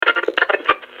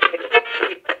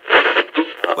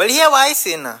Well, here what I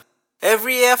say now.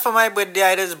 Every year for my birthday,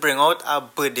 I just bring out a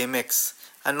birthday mix.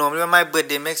 And normally when my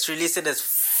birthday mix release it, just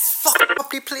fuck up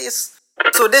the place.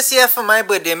 So this year for my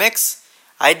birthday mix,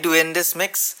 I doing this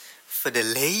mix for the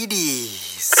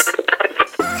ladies.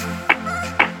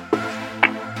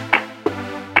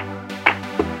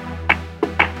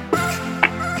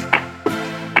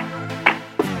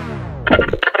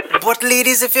 But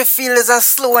ladies, if you feel it's a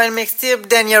slow and mixtape,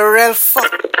 then you're real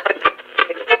fuck.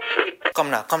 Come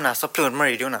now, stop playing with my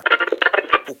radio now.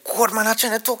 Oh God, man, I'm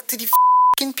trying to talk to the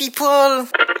fucking people.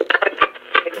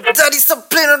 Daddy, stop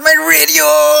playing with my radio.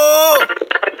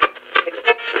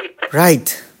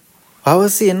 Right, what I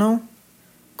was saying now?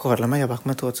 God, let me get back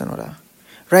my thoughts and all that.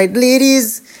 Right,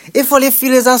 ladies, if all you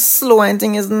feel is a slow and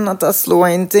thing is not a slow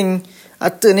and thing,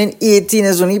 at turning 18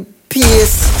 is only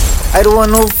pace. I don't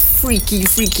want no freaky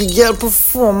girl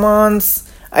performance.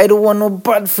 I don't want no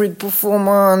bad freak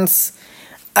performance.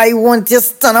 I want you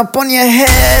stand up on your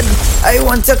head. I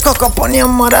want you cock up on your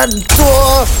mother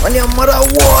door, on your mother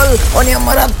wall, on your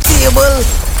mother table,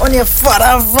 on your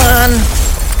father van.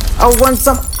 I want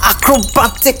some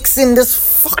acrobatics in this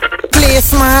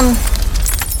place, man.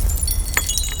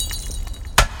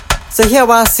 So here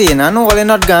what I'm saying, I know all you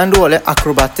not gonna do all the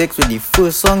acrobatics with the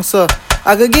first song, so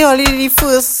I could give all the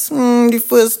first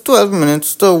 12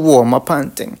 minutes to warm up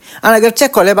and thing. And I gotta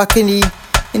check all the back in the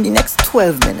next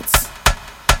 12 minutes.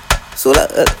 So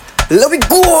let me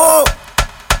go!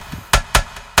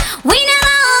 We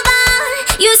never over,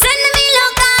 you sending me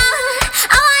local.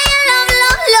 I want your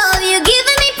love, you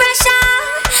giving me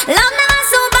pressure. Love never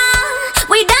sober,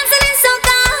 we dancing in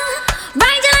soca.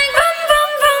 Ride you like vroom,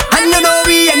 vroom, vroom. And you know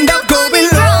we end up going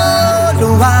lower,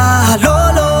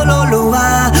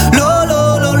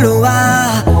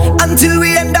 until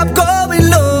we end up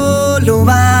going lower,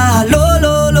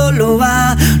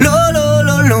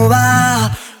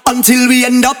 until we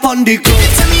end up on the ground. Give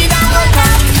it to me that love,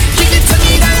 give it to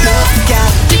me that love, girl.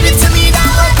 Give it to me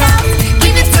that love,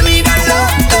 give it to me that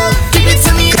love, give it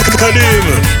to me that love. Khadeem.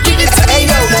 Give it to me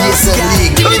that love,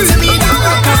 give it to me that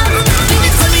love, give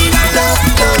it to me that love.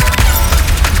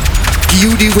 Give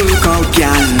you the workout,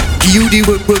 girl. Give you the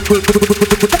workout, girl.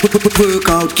 Give you the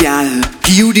workout, girl.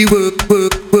 Give you the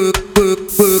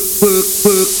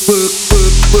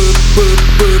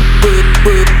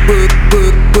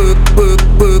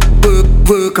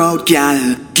workout, girl.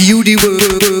 Give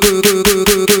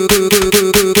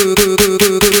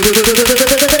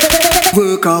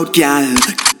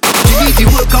me the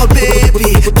workout,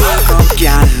 baby. Workout,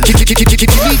 girl. Give me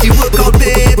the workout,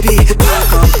 baby.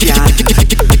 Workout, girl.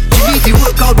 Give me the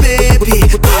workout, baby.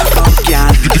 Workout,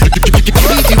 girl. Give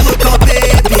me the workout,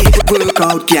 baby.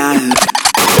 Workout, girl.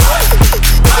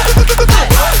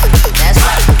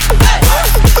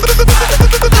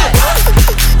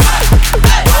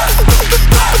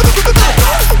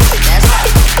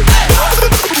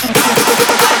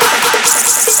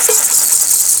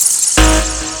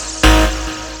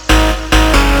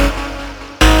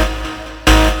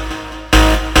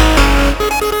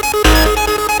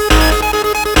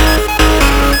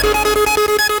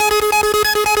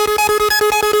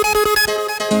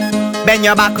 Bend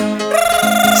your back,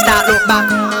 start look back.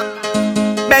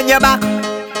 Bend your back,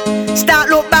 start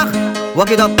look back.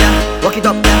 Walk it up, yeah. Walk it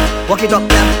up, yeah. Walk it up,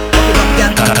 yeah. Walk it up,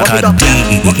 yeah. Walk it up,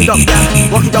 yeah. Walk it up,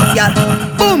 yeah. Walk it up, yeah.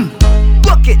 Boom.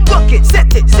 Walk it,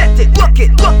 set it, walk it,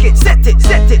 set it, walk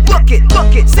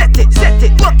it, set it,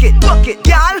 walk it,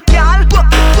 gyal,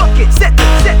 walk it, set it,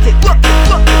 walk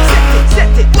it,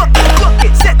 set it, walk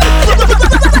it, set it.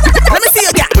 Let me see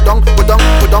you, gyal. Put down,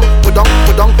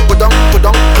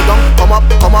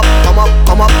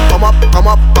 come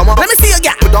up. Let me see you,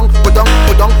 gyal. Put down, come up.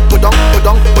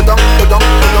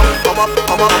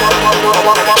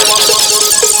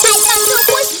 I come to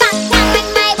push back down with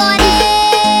my body.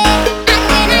 And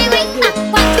when I wake up,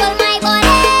 control my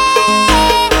body.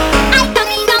 I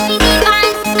coming down the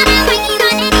demons, and I'm waiting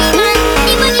on the demons.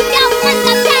 Even if you want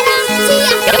to tell them, see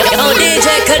ya. Yo, DJ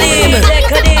Khadeem.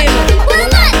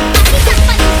 Woman,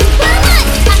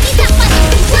 back it up on it.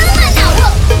 Woman now,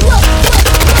 whoa.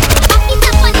 Back it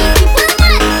up on it.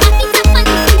 Woman,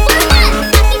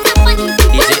 back it up on it.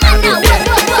 Woman now, whoa.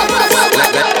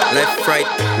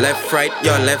 Left, right,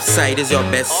 your left side is your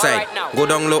best side. Go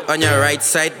down low on your right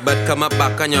side, but come up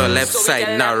back on your left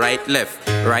side. Now right, left.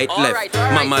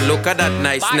 Mama, look at that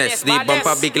niceness. The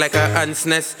bumper big like a ant's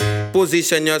nest.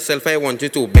 Position yourself, I want you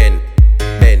to bend.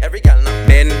 Every girl now.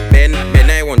 Bend,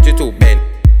 I want you to bend.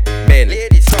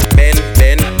 Ladies, bend.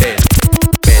 Every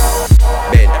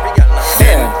girl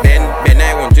now. Bend,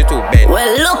 I want you to bend.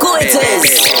 Well, look who it is.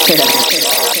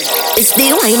 It's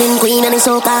the whining queen of the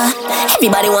soca.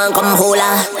 Everybody want come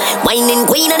hola. Whining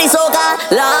queen of the soca.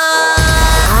 Lord,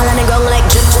 all on the ground like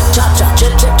chip chip chop chop chip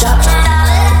chip chop.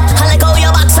 I like how your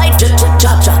backside chip chip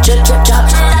chop chop chip chip chop.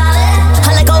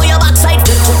 I like how your backside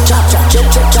chip chip chop chop chip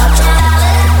chip chop.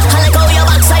 I like how your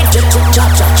backside chip chip chop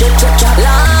chop chip chip chop.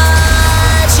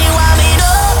 Lord, she want me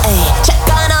now, hey, check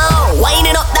her now,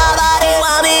 whining up that body,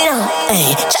 want me now,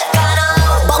 hey, check her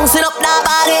now, bouncing up that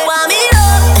body, want me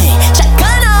now, hey, check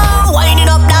her now, whining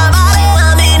up that body,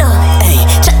 want me now, hey,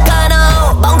 check her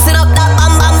now, bouncing up that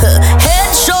bam bam,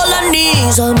 head, shoulder,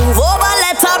 knees, move over,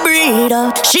 let her breathe.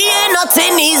 She ain't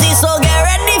nothing easy, so get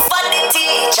ready for the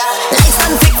teacher. Lights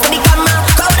on fix for the camera,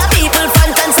 crowd of people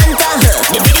front and center.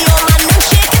 The video man them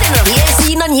shaking it up, he ain't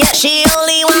seen none yet. She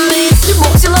only want me. The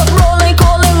boxy love rolling,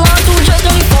 calling, want to just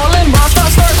only falling. Rasta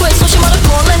start quick, so she mother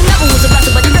calling. Never was a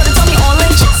better, but you better tell me all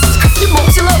in. The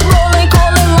boxy love rolling,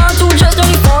 calling, want to just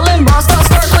only falling. Rasta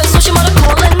start quick, so she mother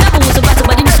calling. Never was a better,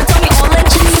 but you better tell me all in.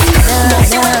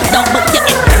 Don't but get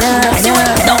it, don't but get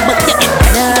it, don't but get it.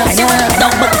 See what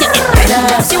don't but get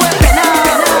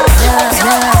it,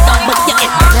 don't but get it,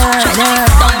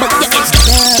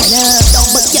 don't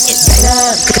but get it.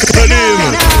 Khadeem.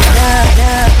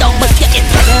 Don't but get it,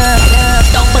 don't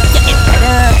but get it, don't but get it.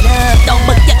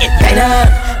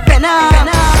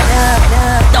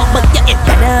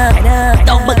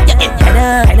 Don't but get it,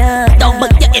 don't but get it, don't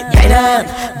but get it.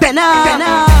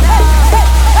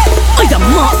 Oh, the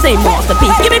monster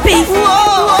masterpiece, give me peace.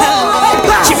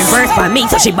 She reversed by me,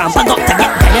 so she bumper got to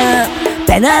get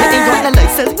better. Ain't got the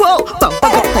license, whoa, bumper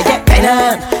got to get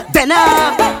better.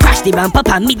 Crash the bumper,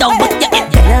 pan me, don't but get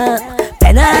it better.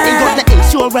 Ain't got the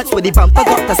insurance with the bumper,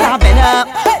 got to start better.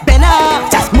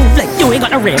 Just move like you ain't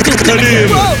got a real do.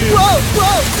 Whoa.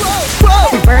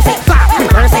 Reverse it, clap,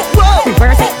 reverse it, whoa.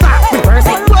 Reverse it, clap, reverse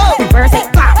it, whoa. Reverse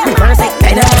it, clap, reverse it,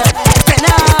 better.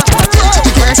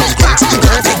 Reverse it, clap,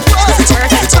 reverse it, whoa.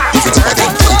 Reverse it, clap, reverse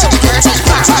it, whoa. Reverse it,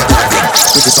 clap, reverse it.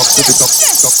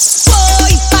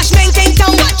 Boy, bashment in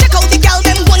town. Check out the gal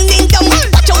them winding down.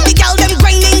 Watch out the gal them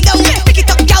grinding down. Pick it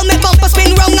up, gal, make bumper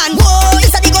spin round and whoa.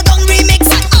 This a the go down remix.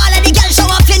 All of the gal show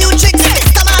off your new tricks.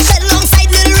 Mr. Marshall alongside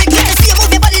Little Rick. Let me see you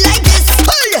move your body like this. Don't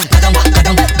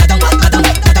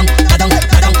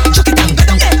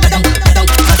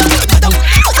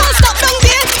stop down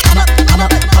there. Come up,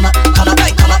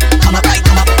 right, come up, right,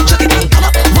 come up. Chuck it down, come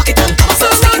up, walk it down, come up. So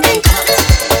starting.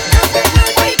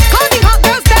 All the hot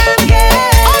girls them,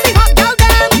 yeah. All the hot girls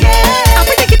them, yeah. And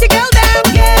pretty kitty girl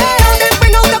them, yeah. Tell them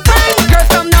bring out the fun. Girls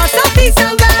from north, south, east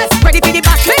and west. Ready for the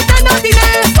bashment and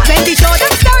naughtiness. When the show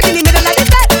them start in the middle of the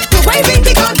set, we're waving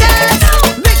the contest.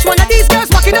 Which one of these girls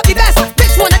walking up the best?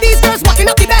 Which one of these girls walking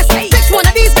up the best? Which one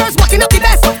of these girls walking up the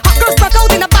best? Hot girls broke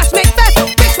out in a bashment fest.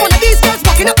 Which one of these girls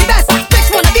walking up the best? Which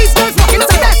one of these girls walking up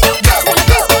the best? Which one of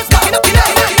these girls walking up the best?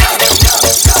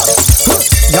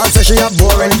 Y'all say she a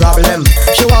boring problem.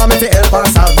 She want me to help her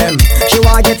solve them. She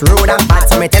want get rude and bad,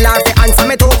 so me tell her to answer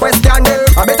me 2 questions.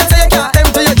 I better say you can't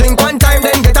empty your drink one time,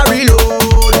 then get a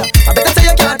reload. I better say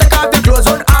you can't take off your clothes,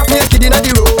 run half naked inna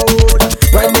the road.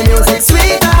 When the music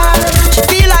sweeter, she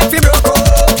feel like she broke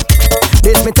out.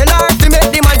 This me tell her to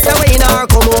make the man stay in her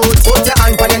commode. Put your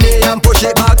hand on your knee and push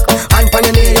it back. Hand on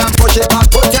your knee and push it back.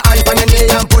 Put your hand on your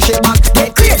knee and push it back.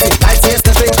 Get crazy, like say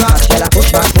stepping class. Tell her push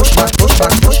back, push back, push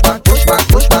back, push back, push back,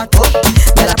 push back, push.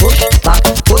 Tell her push back,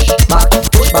 push back,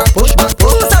 push back, push back,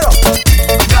 push her up.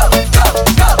 Go, go, go,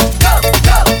 go,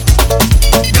 go.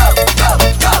 Go, go, go,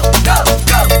 go, go, go,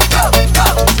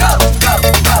 go, go, go, go,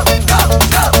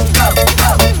 go, go, go,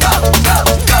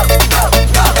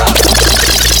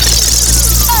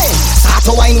 go, Start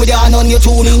to whine with your hand on your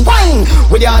tuning. Whine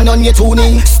with your hand on your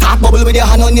tuning. Start bubble with your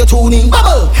hand on your tuning.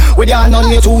 Bubble with your hand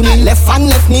on your tuning. Left hand,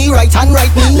 left knee, right hand,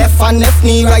 right knee. Left hand, left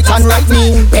knee, right hand, right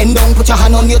knee. Bend down, put your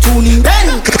hand on your tuning.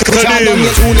 Bend, put your hand on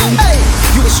your tuning. Hey,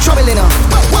 you is troubling up.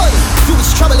 What? You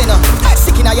is troubling up.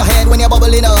 Sticking out your head when you're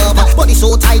bubbling up. Body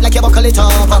so tight like you buckle it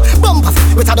up. Bump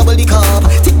with a double the cup.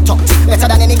 Tick tock, tick better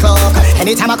than any clock.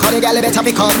 Anytime I call it, girl, you better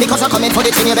pick up. Because I'm coming for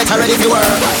the thing, you better ready for work.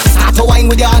 Start to whine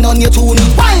with your hand on your tuning.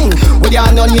 Whine with your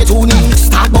hand on your tuning.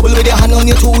 Start bubble with your hand on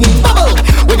your tuning. Bubble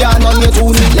with your hand on your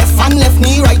tuning. Left hand, left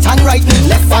knee, right hand, right knee.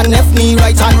 Left hand, left knee,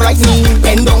 right hand, right knee.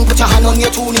 Bend down, put your hand on your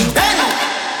tuning. Bend.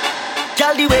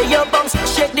 Girl, the way you bounce,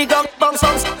 shake the gong, bounce,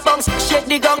 bounce, bounce, shake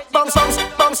the gong, bounce, bounce,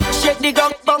 bounce, shake the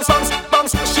gong, bounce, bounce,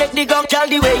 bounce, shake the gong. Girl,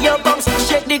 the way you bounce,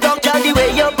 shake the gong. Girl, the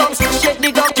way you bounce, shake the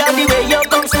gong. Girl, the way you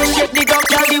bounce, shake the gong.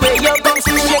 Girl, the way you bounce,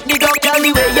 shake the gong. Girl, the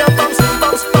way you bounce,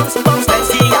 bounce, bounce, bounce. Let's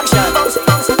see action. Bounce,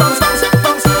 bounce, bounce, bounce,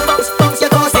 bounce, bounce, bounce. You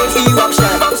can't say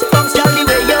eruption. Bounce, bounce, girl, the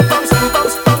way you bounce,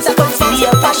 bounce, bounce. I can see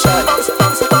your passion. Bounce,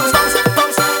 bounce, bounce, bounce,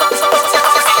 bounce, bounce,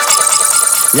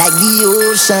 bounce. Like the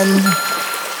motion.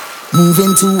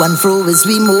 Moving to and fro is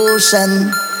we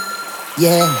motion.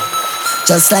 Yeah,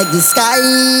 just like the sky.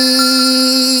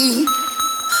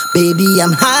 Baby,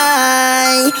 I'm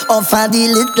high off of the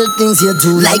little things you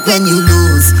do. Like when you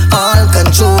lose all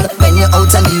control, when you're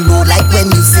out on the road. Like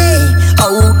when you say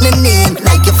out my name,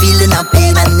 like you're feeling a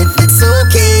pain. And if it's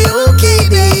okay, okay,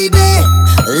 baby,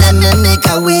 let me make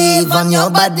a wave on your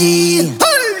body.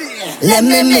 Let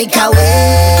me make a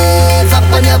wave up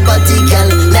on your body, girl.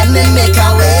 Let me make a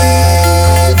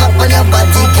wave up on your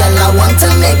body, girl. I want to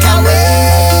make a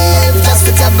wave just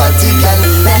with your body, girl.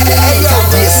 Let me make a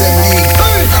wave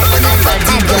up on your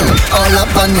body, girl. All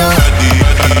up on your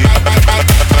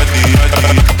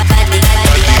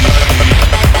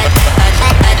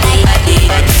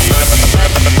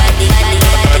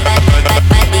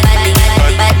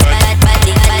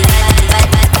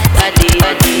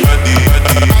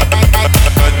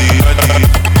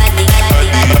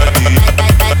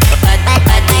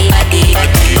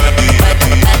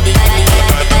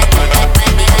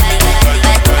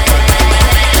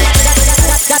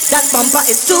bumper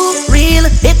is too real,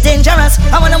 it's dangerous.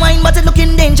 I wanna wine but it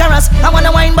looking dangerous. I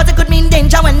wanna wine but it could mean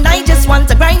danger. When I just want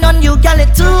to grind on you, girl,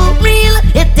 it's too real,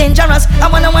 it's dangerous. I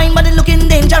wanna wine but it looking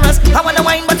dangerous. I wanna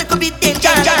wine but it could be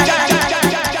dangerous.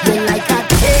 You like a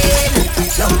tail,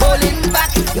 you're holding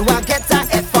back. You want get a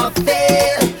F of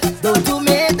fail. Don't do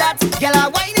me that, girl,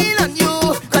 I'm whining on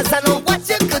you. Cause I know what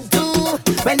you could do.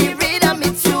 When you read on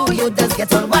me too, you just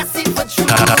get all wassy for true.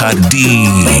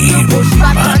 Khadeem. When you push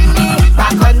back on me,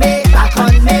 back on me, back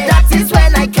on me. That is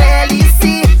when I clearly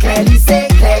see, clearly say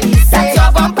that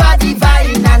your bumper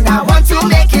divine, and I want to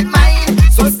make it mine.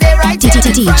 So stay right there.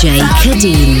 DJ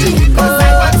Khadeem. Cause I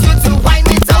want you to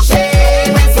wind it up.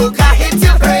 When Zuka hit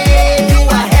your brain, you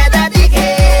ahead of the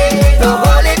game. Don't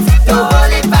hold it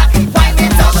back. Wind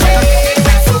it up.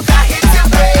 When Zuka hit your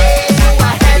brain, you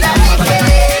ahead of the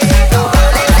game. Don't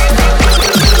hold it back.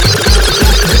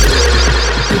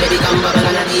 Baby, come bubble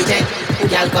on a DJ.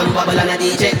 Gyal, come bubble on a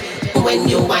DJ. When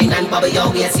you whine and bubble your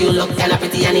waist, you look kinda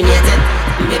pretty animated.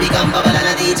 Baby, come bubble on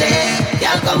a DJ.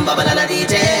 Gyal, come bubble on a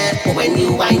DJ. When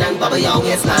you whine and bubble your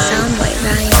waistline. Soundboy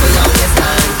Ryan. Bubble your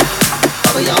waistline.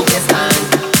 Bubble your waistline.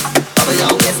 Bubble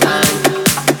your waistline.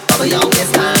 Bubble your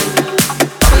waistline.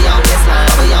 Bubble your waistline.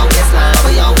 Bubble your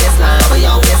waistline. Bubble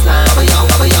your waistline. Bubble your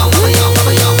waistline.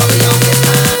 Bubble your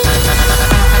waistline.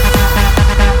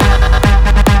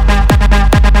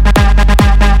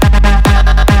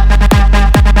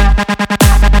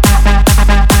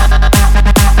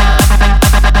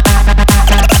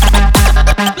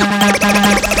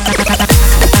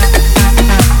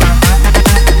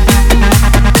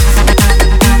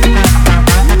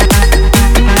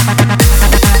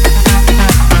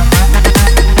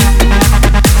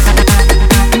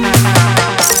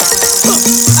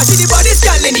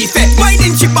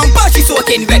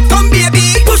 Wet. Come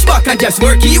baby, push back and just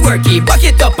worky, back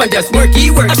it up and just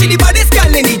worky. I see the baddest girl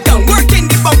in it down, working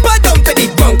the bumper down to the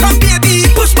ground. Come baby,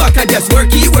 push back and just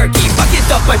worky, back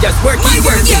it up and just worky.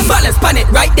 Balance pan it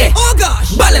right there. Oh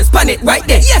gosh, balance pan it right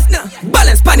there. Yes no,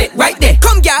 balance pan it right there.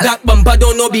 Come girl, that bumper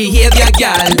don't know behavior,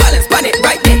 girl. Balance pan it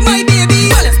right there, my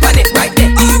baby. Balance pan it right there.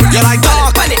 Alright, you like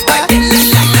balance pan it right there.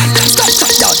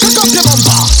 Stop, pick up your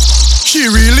bumper. She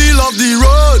really love the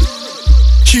road.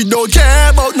 She don't care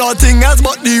about nothing else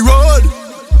but the road.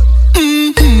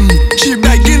 She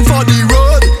begging for the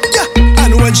road, yeah.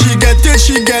 And when she get it,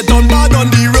 she get on bad on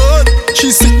the road.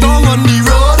 She sit down on the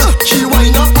road. She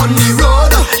wind up on the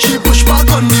road. She push back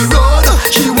on the road.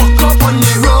 She walk up on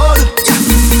the road,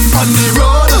 yeah. On the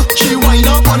road. She wind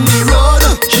up on the road.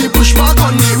 She push back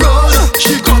on the road.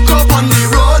 She cock up on the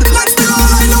road. Let's be all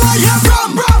I know I hear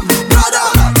from brother.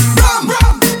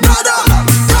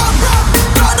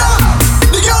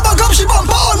 She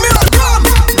bumper on me like drum,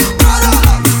 brother.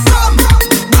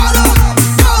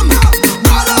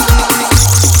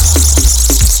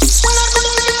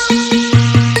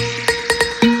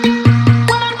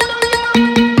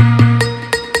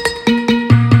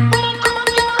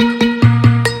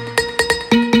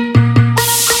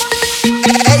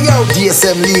 Hey yo,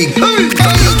 DSM League. Hey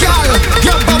girl,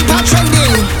 your bumper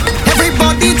trending.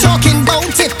 Everybody talking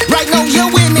about it. Right now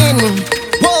you're winning.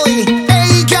 Boy,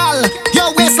 hey girl, your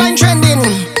waistline trending.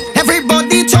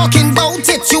 Everybody talking about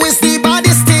it. You is the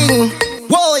baddest thing.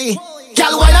 Boy,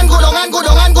 girl, wine and go down and go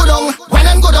down and go down. Wine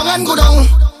and go down and go down.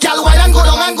 Girl, wine and go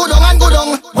down and go down and go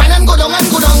down. Wine and go down and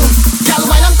go down. Girl,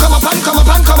 wine and come up and come up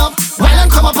and come up. Wine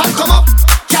and come up and come up.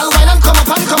 Girl, wine and come up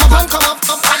and come up and come up.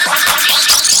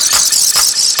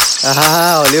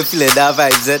 All you feeling that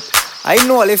vibes, it. I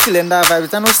know all you feeling that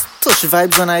vibes. I know touch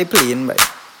vibes when I playing, but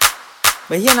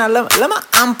here now, let me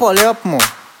amp all you up more.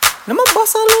 Let me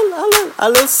bust a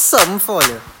little something for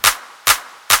you.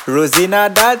 Rosina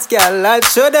dance, girl,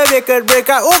 let's show them they could break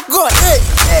out. Oh God, hey.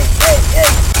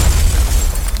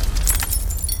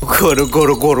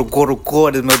 Oh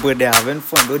God, it's my birthday, having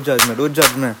fun. Don't judge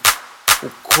me.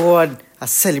 Oh God, I'm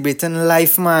celebrating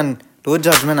life, man. Don't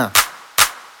judge me now.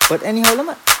 But anyhow, let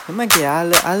me get a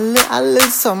little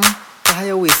something to have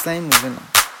your waistline moving now.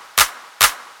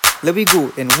 Let me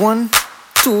go in 1,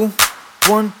 2,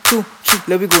 1, 2, 3.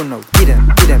 Let me go now. Get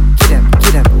them.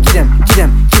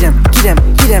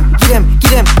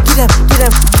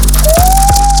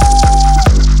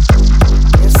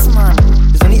 Yes, man.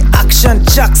 It's only Action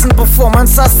Jackson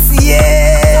performance. I see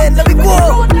it. Let me go.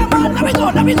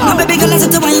 No, baby girl, I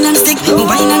set the wine and stick.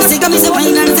 Wine and stick. I miss a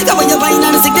wine and stick. I want your wine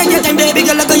and stick. Take your time, baby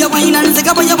girl. I got your wine and stick.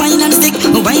 I want your wine and stick.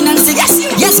 Wine and stick.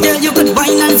 Yes, girl, you could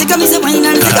wine and stick. I miss a wine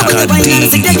and stick. I want your wine and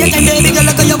stick. Take your time, baby girl.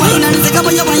 I got your wine and stick. I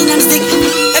want your wine and stick.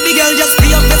 Baby girl, just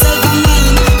free up yourself and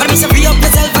wine. Gotta be so free up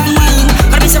yourself and wine.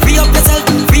 Gotta be so free up yourself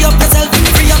and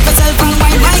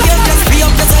wine. My girl, just free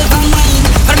up yourself and wine.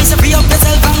 Gotta be so free up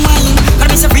yourself and wine.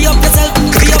 Gotta be so free up yourself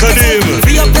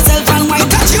and wine.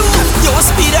 Touch you. You want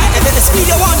speed, and then the speed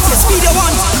you want.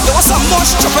 You want some more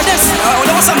stupidness.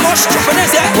 You want some more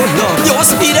stupidness, yeah. Oh no. You want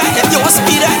speed, you want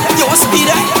speed.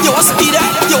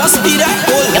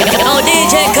 Oh,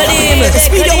 DJ Khadeem. The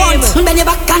speed you want. Bend your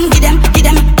back and give them.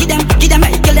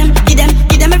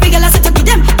 Every girl I said to give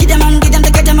them and give them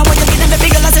to get them. I want to give them. Every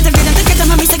girl I said to give them to get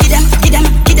them. I miss to give them. Every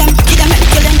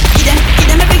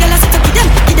girl I said to give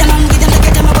them and give them to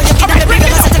get them. I want to give them. Every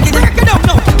girl I said to give them.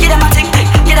 Give them a tick,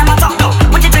 give them a talk.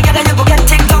 Put it together, you go get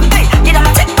TikTok. Give them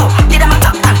a tick, give them a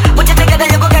talk. Put it together,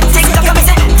 you go get TikTok. I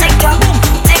say TikTok.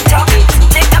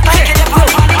 I get them all.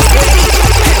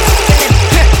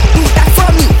 Do that for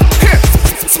me.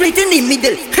 Split in the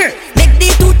middle. Make the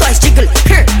two toys jiggle.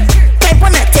 Type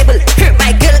on the table.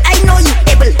 My girl, I know you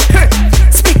able.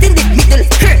 Split in the middle.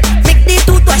 Make the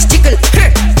two toys jiggle.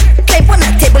 Type on the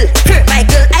table. My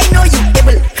girl, I know you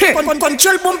able.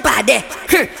 Control bombade.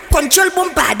 Control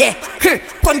bombade.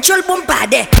 Control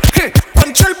bombade.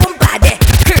 Control bombade.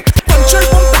 Control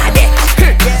bombade.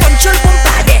 Control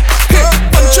bombade.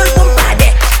 Control bombade.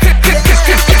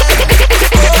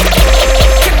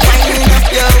 Winding up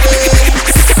your waist.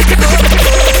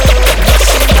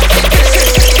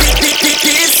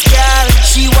 This girl,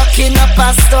 she walking up a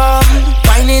storm,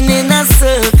 winding in a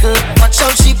circle. Watch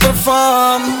how she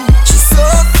perform. She's so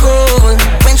cool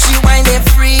when she wind and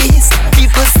freeze.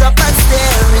 People stop and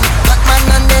staring, Batman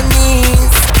on their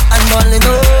knees and balling.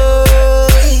 Oh,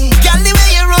 girl, the way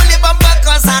you roll your bumper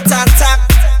cause heart attack,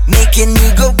 making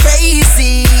me go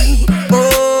crazy.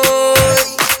 Oh,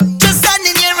 just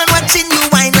standing here and watching you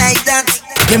wind like that.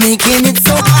 You're making it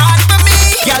so hard for me.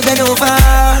 Girl, bend over,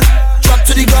 drop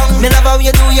to the ground. Me love how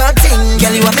you do your thing.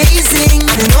 Girl, you amazing.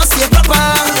 You know say proper.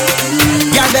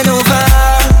 Girl, bend over,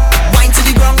 wine to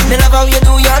the ground. Me love how you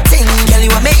do your thing. Girl,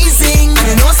 you amazing.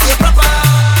 You know say proper.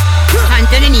 Hand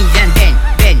to the knees and bend.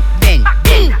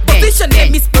 Position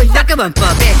let me spin. Like a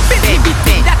bumper, bend.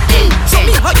 Show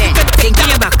me how you can take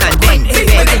your back and bend. Hand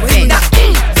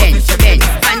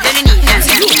to the knees and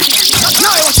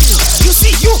Now I want you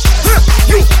see you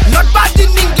not bad in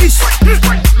English,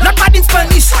 not bad in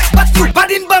Spanish, but you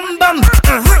bad in bam bam.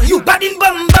 You bad in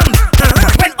bam bam.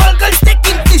 When all girls take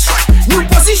English, new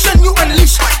position you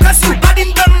unleash, cause you bad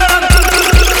in bam bam.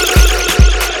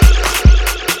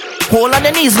 Hold on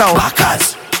the knees now,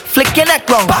 backers. Flick your neck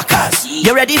round, backers.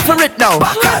 You ready for it now,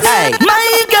 backers? Hey,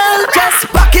 my girl, just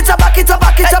back it up.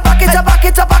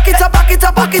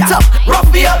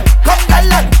 Rough me up, come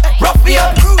Gyal, rough me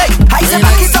up. Hey, I say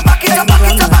back it up.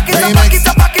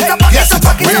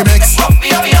 Remix. Rough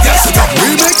me up, Yes, it up.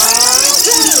 Remix.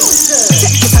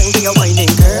 Take your time when you're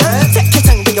whining, girl. Take your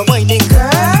time when you're whining,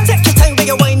 girl. Take your time when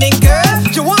you're whining, girl.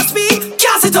 You want speed?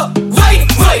 Gas it up. Right.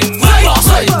 Boss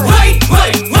right.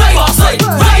 Boss right.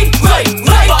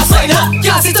 Boss right.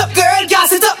 Gas it up, girl.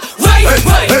 Gas it up. Right.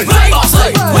 Boss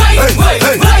right.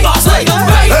 Boss right.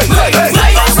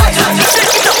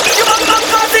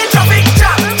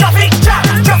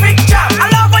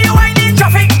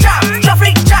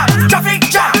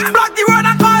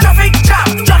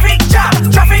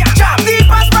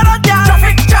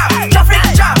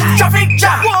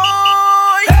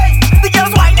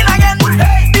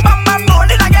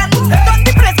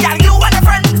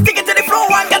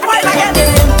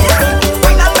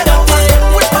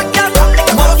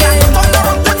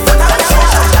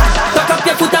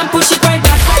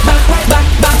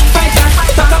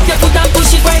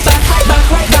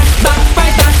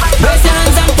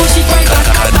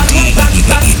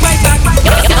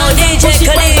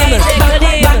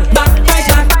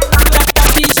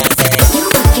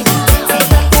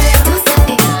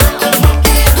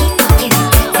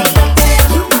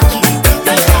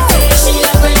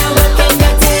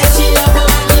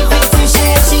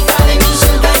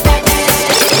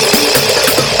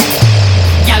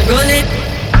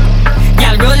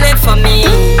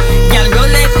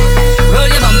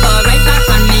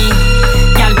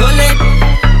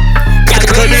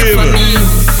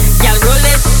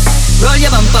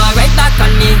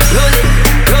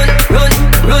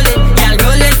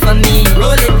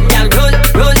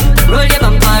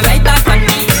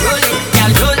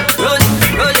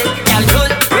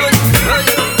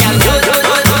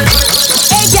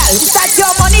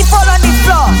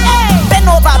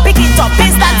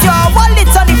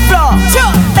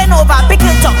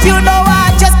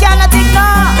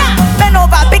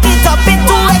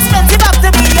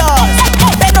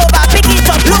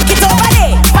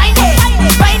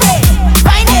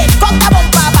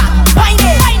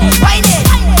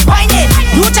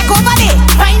 over there.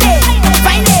 Find it,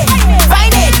 find it,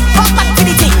 find it. Come back to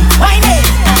the thing. Find it,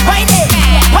 find it,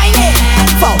 find it.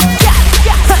 For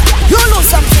you lose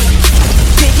something.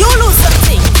 Did you lose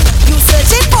something? You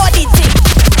searching for the thing.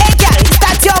 Hey girl, is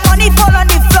that your money fall on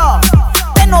the floor?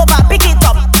 Bend over, pick it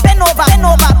up. Bend over,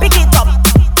 pick it up.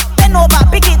 Bend over,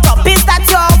 pick it up. Is that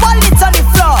your wallet on the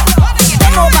floor?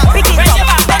 Bend over, pick it up.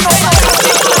 Bend over.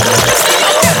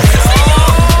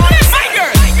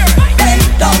 Bend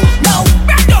down now.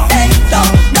 Bend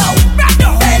down now.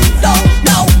 Bend down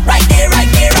now. Right there, right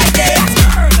there, right there.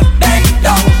 Bend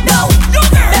down now.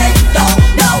 Bend down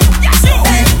now.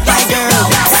 Bend down now.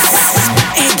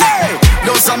 Hey girl,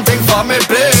 do something for me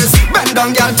please. Bend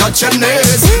down, girl, touch your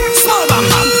knees. Small bam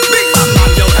bam, big bam bam,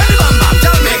 yo, heavy bam bam,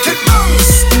 girl, make it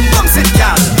bounce. Bounce it,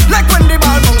 girl, like when the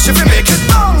ball bounce, if you make it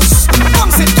bounce.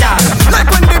 Bounce it, girl, like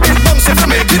when the beat bounce, if you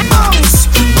make it bounce.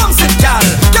 Bounce it, girl,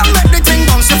 girl, make the thing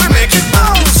bounce, if you make it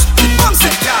bounce. Bounce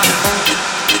it, girl.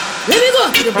 Let me go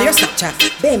to the beer Snapchat,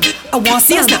 bim. I want to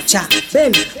see a Snapchat,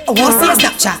 bim. I want to see a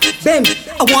Snapchat, bim.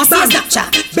 I want to see a Snapchat,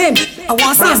 bim. I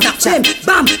want to see a Snapchat,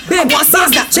 bam, bim. I want to see a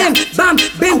Snapchat, bam,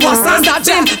 bim. I want to see a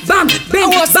Snapchat, bam, bim. I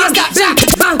want to see a Snapchat,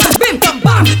 bam, bim,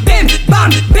 bam, bim, bam,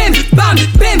 bim, bam,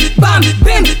 bim, bam,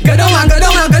 bim. Go down and go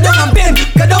down and go down and bim.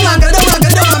 Go down and go down and go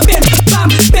down and bim, bam,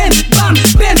 bim, bam,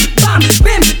 bim, bam,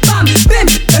 bim, bam, bim.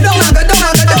 Go down and go down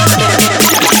and go down and bim.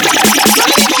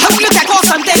 How you take off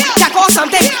something? Take off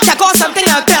something. Take off something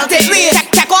and belt it.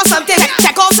 Take off something.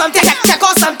 Take off something. Take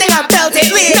off something and belt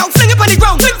it. Now fling it on the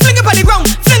ground. Fling it on the ground.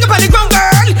 Fling it on the ground,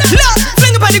 girl. Look,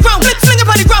 fling it on the ground. Fling it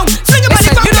on the ground. Fling it on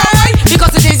the ground. You know why?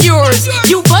 Because it is yours.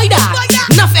 You buy that.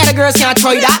 Enough other girls can't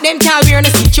try that. Them can't wear in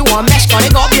the seat. You want mesh on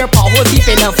it. Got beer power deep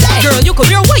enough. Girl, you could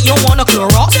wear what you want to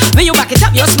Clorox. When you back it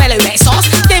up, you smell it wet sauce.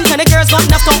 Them kind of girls got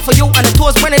enough talk for you. And the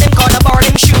toes one of them called a bar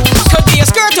them shoes. Could be a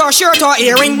skirt or shirt or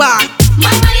earring bar.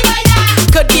 My money buy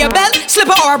that. Could be a belt,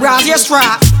 slipper or brassiere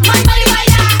strap. My money buy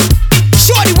that.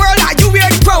 Show the world how you wear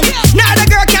the crown. Now the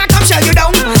girl can't come shut you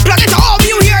down. Plug it to all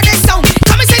you hear this sound.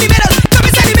 Come and say the middle, come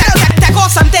and say the middle. Take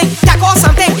off something, take off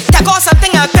something, take off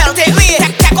something and belt it.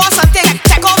 Take off something,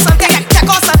 take off something,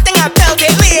 take off something and belt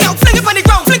it. Now fling it on the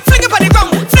ground, fling it on the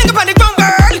ground, fling it on the ground,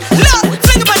 girl. Look,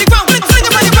 fling it on the ground, fling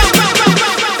it on the ground.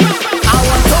 I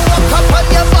want to walk up on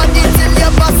your body till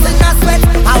you're busting a sweat.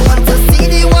 I want to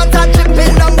see the water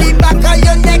dripping down the back of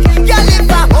your neck. Girl, if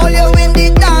I hold you in the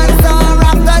dance or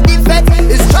after the fete,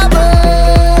 it's trouble,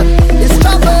 it's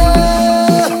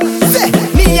trouble. Say,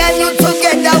 me and you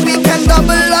together we can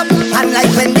double up. And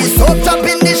like when the soap drop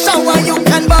in the shower, you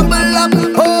can bubble up.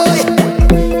 Oh,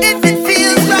 if it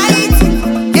feels right,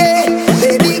 yeah,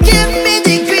 baby, give me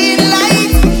the green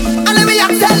light. And let me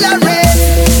accelerate.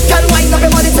 Girl, wind up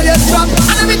your body till you drop.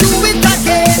 And let me do it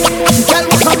again. Girl,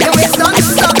 walk up your waist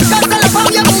non-stop. Cause I love how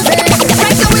you move it.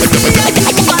 Right now we see that you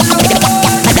alone.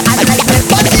 And like the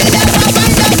body never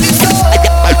find out me so.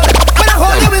 When I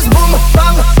hold you it's boom,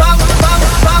 bang, bang, bang,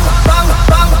 bang, bang,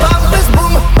 bang, bang. It's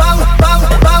boom, bang, bang,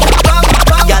 bang, bang,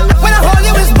 bang. Girl, when I hold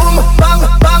you it's boom, bang,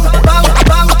 bang, bang,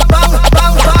 bang, bang,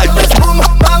 bang, bang. It's boom,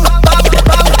 bang, bang,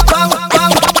 bang, bang,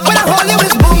 bang. When I hold you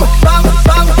it's boom, bang,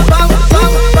 bang, bang,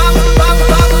 bang, bang, bang,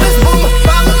 bang. It's boom,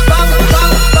 bang, bang,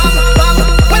 bang, bang, bang.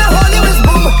 When I hold you it's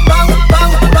boom, bang,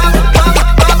 bang, bang, bang,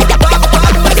 bang, bang,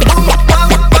 bang. It's boom, bang,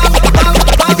 bang, bang,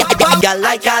 bang, bang. Girl,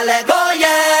 like a Lego,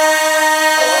 yeah.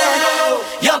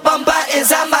 Your bumper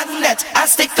is a magnet. I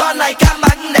stick on like a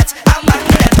magnet, a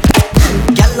magnet.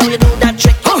 Girl, how you do that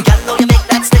trick? Girl, how you make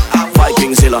that stick?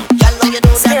 Viking Zilla. Girl, how you do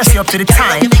that Stairs trick? you up to the Girl, how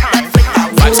time. you make that flick?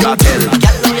 Vibes Cartel.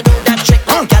 Girl, how you do that trick?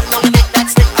 Girl, how you make that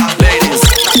stick? Ladies.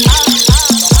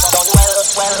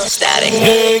 Static.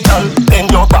 Hey girl,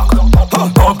 bend your back.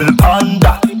 Bubble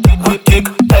panda. Quick kick,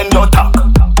 bend your tack.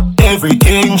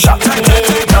 Everything shot.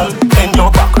 Hey girl, bend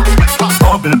your back.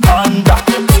 Bubble panda.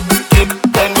 Kick,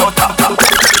 bend your tack.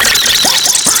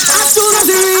 As soon as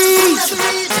you reach,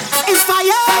 it's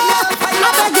fire. I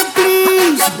beg you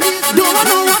please. Don't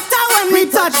know what time when we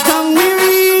touch down we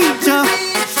reach.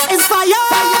 It's fire.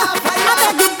 I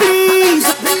beg you please.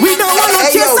 We don't want to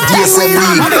chase DSM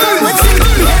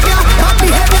League. behavior, bad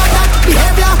behavior, that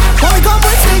behavior. When we come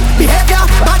with slick behavior,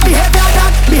 bad behavior,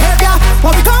 that behavior.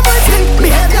 When we come with slick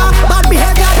behavior, bad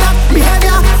behavior, that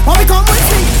behavior.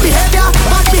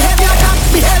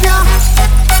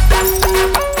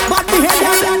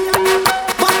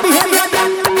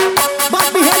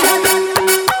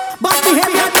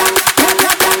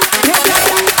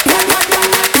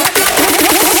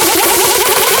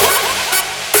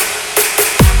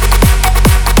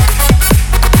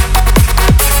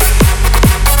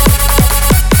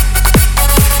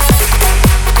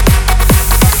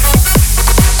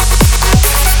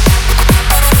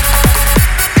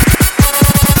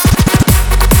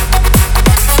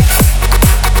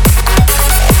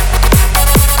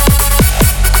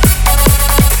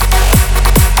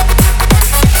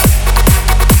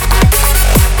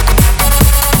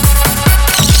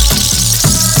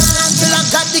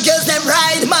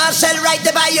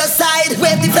 your side.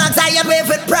 Wave the flags high and wave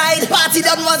with pride. Party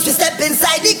done once we step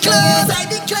inside the club.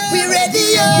 We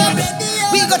ready up.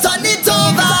 We go turn it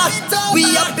over.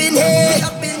 We up in here.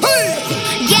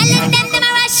 Gyal and them a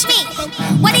rush me.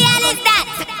 What the hell is that?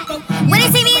 When they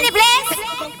see me in the place,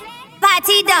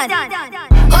 party done.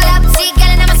 Hold up, see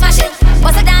gyal and I'ma smash it.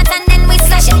 What's a dance and then we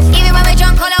slash it. Even when we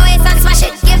drunk, hold our waist and smash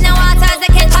it. Give no waters,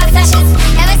 they can't pass slashes.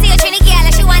 Never see a trini gyal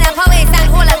and she wind up her waist and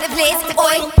hold up the place.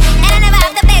 Oi, and I never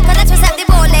have the bed 'cause I twist up the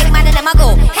bow leg, man, and them a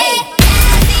go. Hey,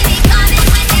 see me coming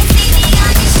when they see me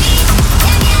on the street.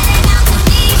 Them yelling out to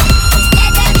me.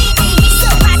 Let them beat me. So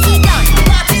party done.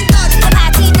 Party done. The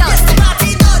party done. The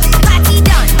party done. Party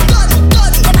done.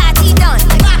 The party done.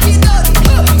 Party done.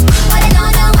 But they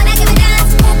don't know when I give a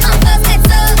dance. Who come first, let's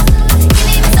go. Give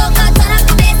me my soca, turn up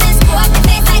the bass and screw up the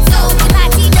face like so. The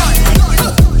party done.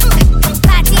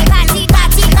 Party, party,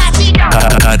 party, party done.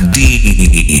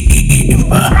 Khadeem.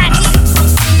 Party.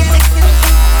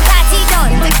 Party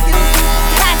done.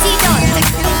 Party done.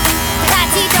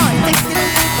 Party done.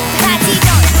 Party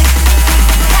done.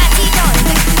 Party done.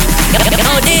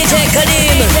 Yo, DJ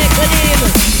Khadeem.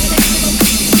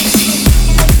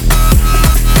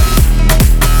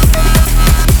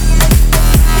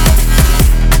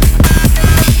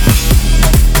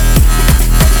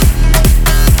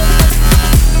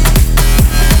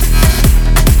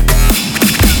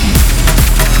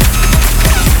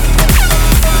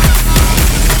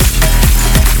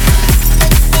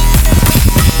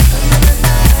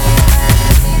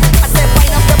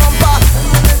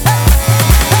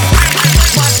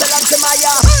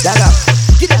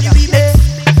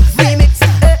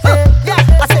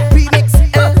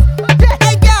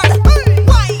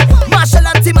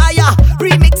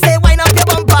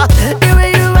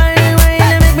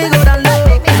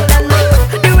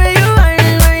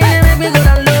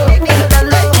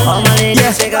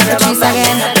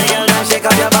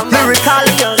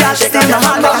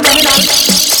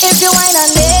 If you whine on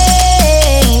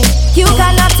me, you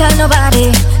cannot tell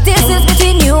nobody. This is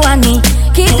between you and me.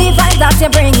 Keep the vibe that you're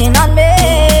bringing on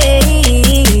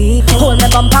me. Hold my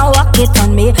bumper, walk it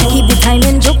on me. Keep the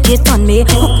timing, juke it on me.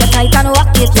 Hook the tight and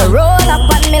walk it. You roll up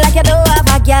on me like you don't have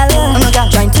a gyal.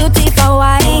 Join two teeth for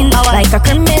wine, like a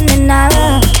criminal.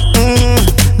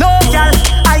 No girl,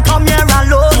 I come here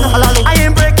alone. I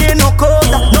ain't breaking no code.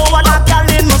 No other girl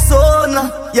in my zone.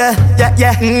 Yeah.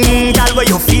 Girl, where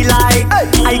you feel like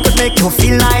I could make you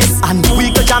feel nice, and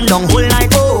we could jam down whole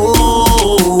night. Oh,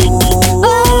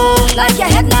 like your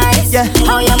head nice. Yeah.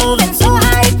 How you moving so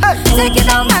high? Take it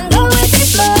down and go with the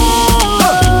flow.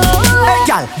 Hey,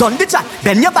 girl, done the chat.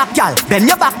 Bend your back, girl. Bend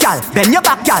your back, girl. Bend your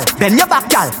back, girl. Bend your back,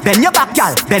 girl. Bend your back,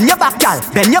 girl. Bend your back, girl.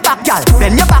 Bend your back, girl.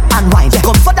 Bend your back and wine.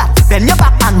 Come for that. Bend your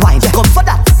back and wine. Come for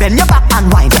that. Bend your back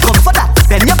and wine. Come for that.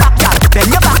 Bend your back, girl.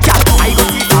 Bend your back, girl. I go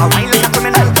see her wine like a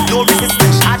criminal. No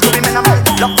resistance, charge to be minimal.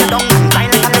 Lock you down and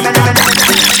wine like a criminal.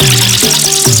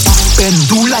 Bend,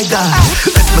 do like that.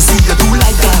 Let me see you do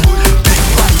like that. Bend,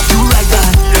 right, do like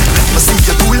that. Let me see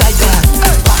you do like that.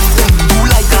 Back bend, do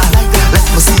like that. Let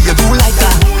me see you do like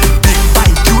that. Big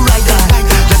bite, do like that.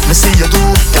 Let me see you do.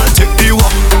 Girl, take the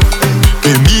walk.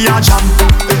 Give me a jam.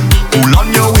 Pull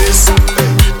on your waist.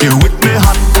 You with me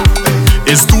hot.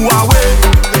 It's 2 away.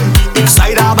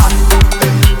 Inside a back.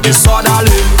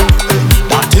 Disorderly.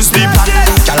 That is the plan.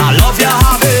 Girl, I love your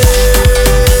habit.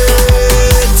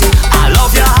 I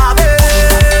love your habit.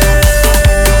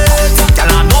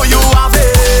 Girl, I know you have it.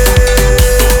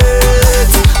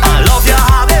 I love your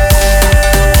habit.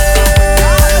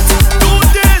 Do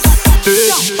this.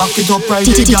 Hey, back it up right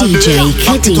there, girl. DJ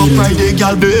Back it up right there,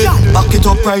 girl. Back it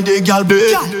up right there, girl.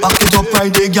 Back it up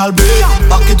right there, girl.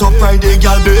 Back it up right there,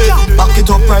 girl. Back it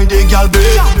up right there, girl.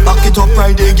 Back it up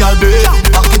right there, girl.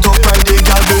 Back it up right there,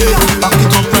 girl. Back it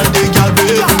up right there, girl.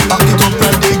 Back it up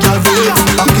right there, girl.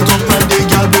 Back it up right there, girl. Back it up right there,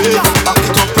 girl.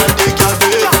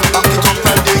 Back it up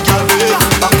right there, girl. Back it up right there, girl.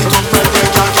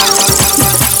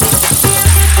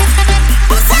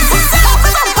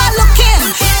 Looking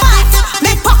fat,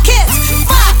 me pockets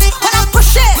fat when I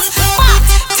push it. Fat,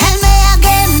 tell me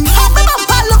again. How the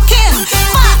bumper looking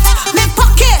fat, me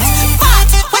pockets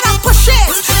fat when I push it.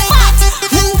 Fat,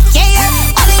 yeah.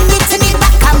 All in me to me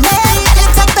back and then.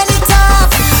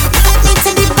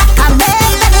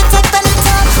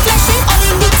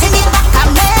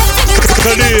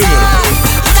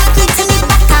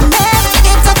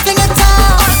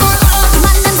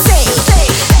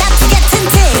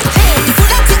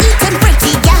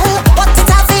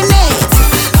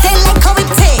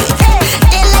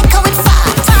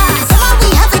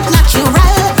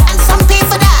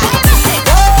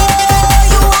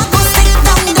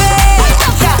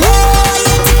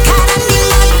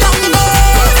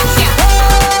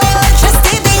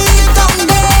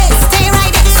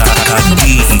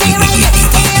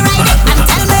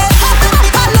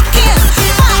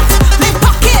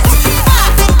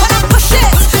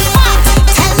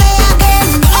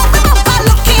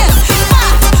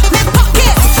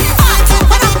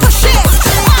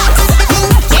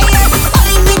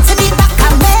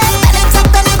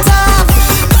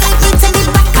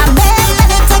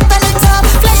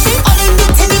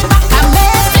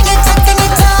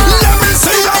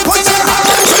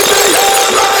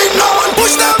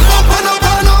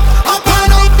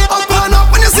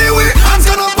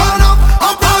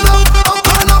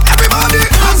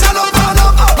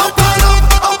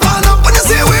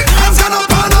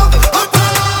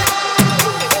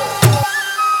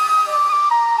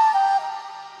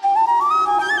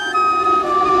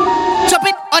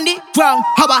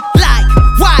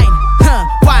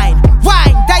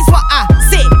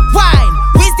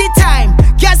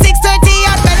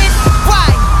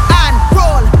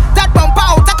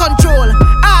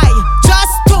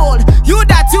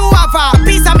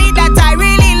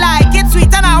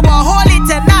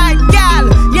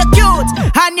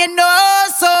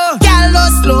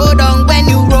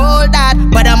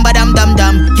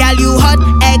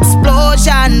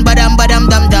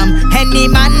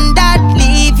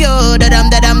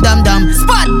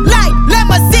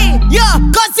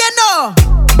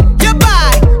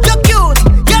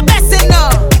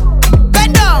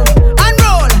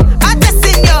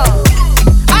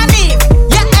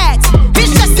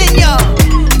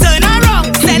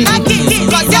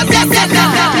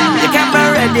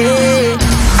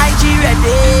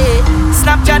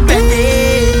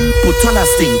 on a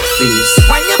stink face.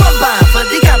 Wind your bumper for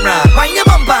the camera. Wind your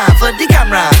bumper for the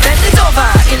camera. Bend it over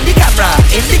in the camera.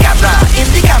 In the camera. In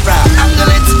the camera.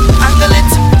 Angle it. Angle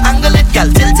it. Angle it, girl.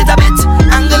 Tilt it a bit.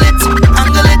 Angle it.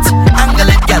 Angle it. Angle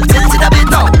it, girl. Tilt it a bit.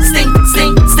 Now stink,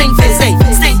 stink, stink face. Hey,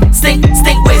 stink, stink,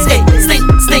 stink waist. Hey, stink,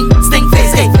 stink, stink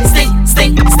face. Hey, stink,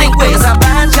 stink, stink waist. It's a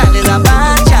bad child. It's a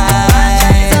bad child.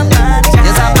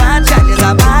 It's a bad child. It's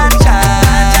a bad child.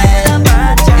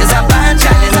 It's a bad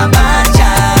child. It's a bad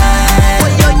child.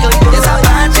 It's a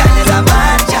bad child. It's a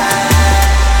bad child.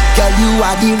 Girl, you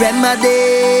are the remedy.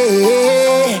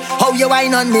 How you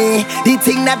whine on me? The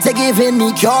thing that you're giving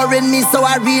me, curing me, so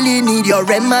I really need your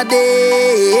remedy.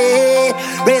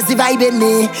 Raise the vibe in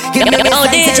me, give me a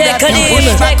DJ Khadeem, push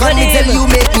back on me till you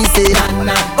make me say na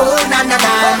na, oh na na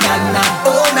na,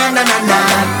 oh na na na na,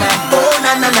 oh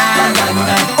na na na,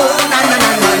 oh na na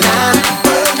na na,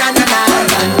 oh na na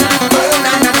na, oh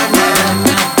na na na,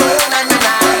 oh na na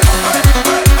na.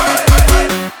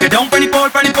 Get down on the pole,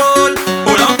 hold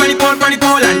on on the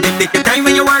pole, and dip. Take your time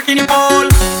when you're working the pole.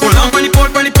 Hold on on the pole,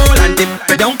 and dip.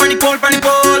 Get down on the pole, hold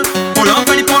on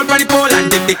on the pole, and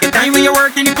dip. Take your time when you're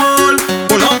working the pole.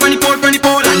 Hold on on the pole, and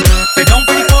get down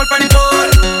on the pole,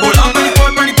 hold on on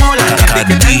the pole, and dip.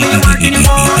 Take your time when you're working the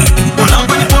pole. Hold on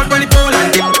on the pole, and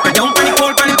dip. Get down on the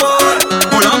pole,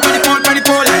 hold on on the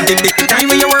pole, and dip. Take your time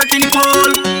when you're working the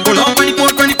pole. Hold on on the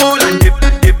pole, and dip,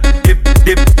 dip, dip,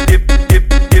 dip, dip, dip, dip,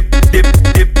 dip, dip, dip,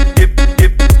 dip,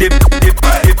 dip, dip,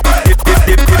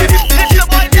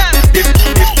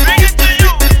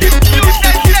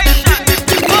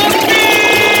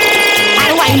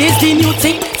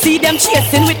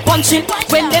 chasing with punching.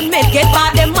 When them men get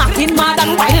bad, them acting mad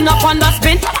and winding up on the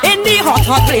spin. In the hot,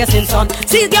 hot blazing sun,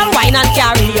 see girl wine and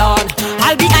carry on.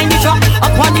 I'll behind the truck,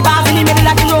 up on the bars in the middle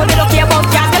of the road. They don't care about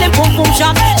gas, tell them boom boom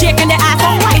shot. Shaking the ass,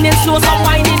 some whining slow, some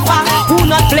whining fast. Who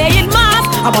not playing mass?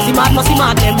 I must be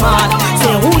mad, them mad.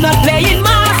 Say who not playing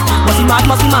mass? Must be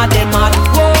mad, them mad.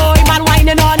 Whoa, man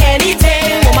whining on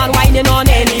anything, woman whining on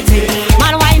anything.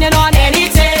 Man whining on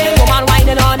anything, woman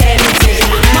whining on anything.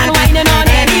 Man whining on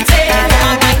anything,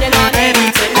 woman whining on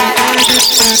anything.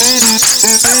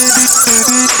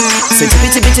 Say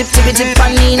tippy tip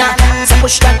on Nina. So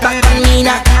push that back on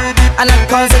Nina. And I'm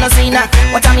causing a scene.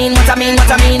 What I mean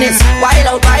is wild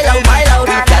out.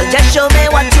 Girl, just show me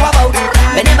what you about.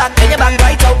 Bend your back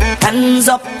right out. Hands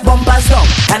up, bumpers down.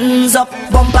 Hands up,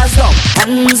 bumpers down.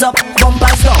 Hands up,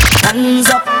 bumpers down. Hands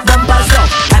up, bumpers down.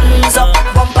 Hands up,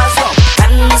 bumpers down.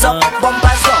 Hands up,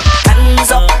 bumpers down.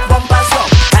 Hands up, bumpers down.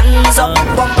 Hands up,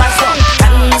 bumpers down.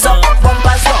 Hands up,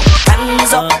 bumpers down.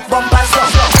 Hands up, bumpers down.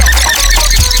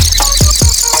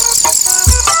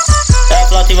 É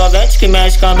flauta envolvente que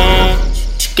mexe com a mente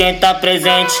de quem tá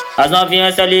presente. As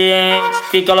novinhas salientes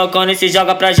fica loucona e se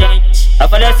joga pra gente. Eu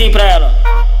falei assim pra ela.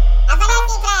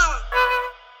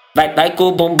 Vai com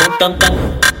o bumbum tam tam.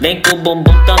 Vem com o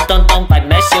bumbum tam tam tam. Vai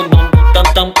mexe o bumbum tam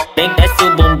tam. Vem desce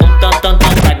o bumbum tam tam tam.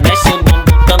 Vai mexe o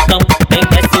bumbum tam tam. Vem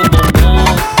desce o bumbum.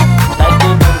 Vai com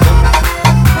o bumbum.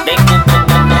 Vem com o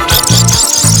bumbum.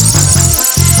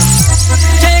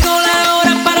 Llegó la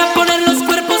hora para poner los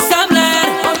cuerpos a hablar.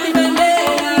 Con mi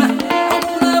melena, como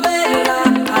una vela.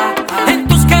 En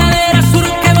tus caderas juro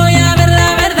que voy a ver la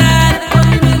verdad. Con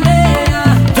mi melena.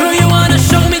 Do you wanna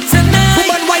show me tonight?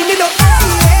 Woman, wind it up.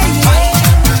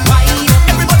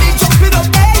 Everybody jump it up.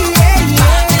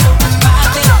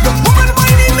 The woman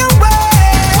winding away.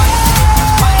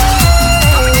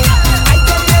 I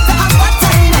come here to have a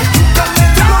time. You come here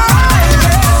to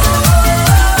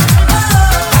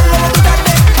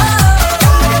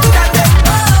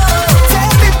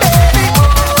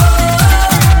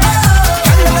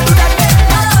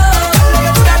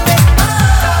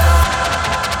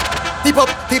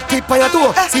tip on your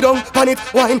toe, sit down, pan it,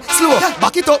 wine, slow.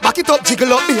 Back it up,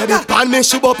 jiggle up, baby. Pan me,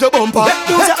 shoot up your bumper.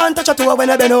 Use your hand touch your toe when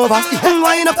you bend over, and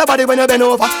wind up the body when you bend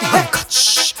over.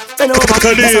 Bend over,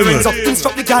 Khadeem. raise up,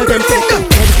 instruct the girl them take head,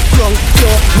 wrong,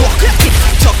 floor, walk, tick,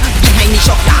 tock, behind the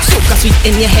shop. Soca sweet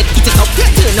in your head, eat it up.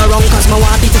 Turn around 'cause my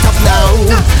want beat it up now.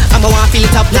 I'ma want feel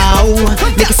it up now.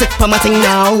 Make it sick for my thing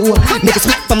now. Make it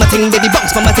sweet for my thing, baby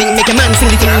bounce for my thing. Make a man sing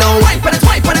the thing now. Wipe on it,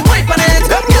 wipe on it, wipe on it.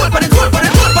 Roll on it, roll on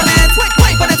it, roll on it.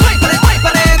 Wipe on it, wipe on it, wipe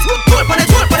on it. Roll on it,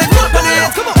 roll on it, roll on it.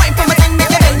 Come on, wipe for my thing,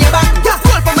 make it bend your back.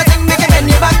 Roll for my thing, make it bend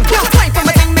your back. Wipe for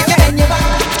my thing, make it bend your back.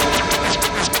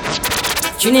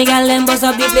 Trini gal them bust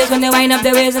up the place when they wind up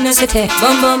the waist in the city.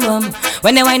 Boom boom boom.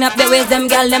 When they wind up the waist, them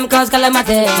gal them cause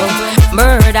calamity.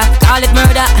 Murder, call it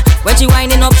murder. When she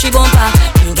winding up, she bumper.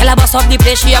 Girl a bust up the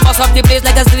place, she a bust up the place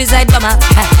like a suicide bomber.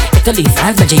 Italy,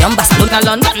 France, Belgium, Barcelona,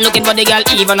 London, looking for the girl,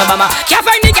 even Obama. Can't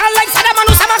find the girl like Saddam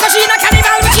Hussein, 'cause she in a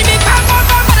carnival, but she big bang bang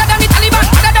bang. Better than the Taliban,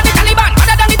 better than the Taliban,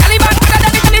 better than the Taliban.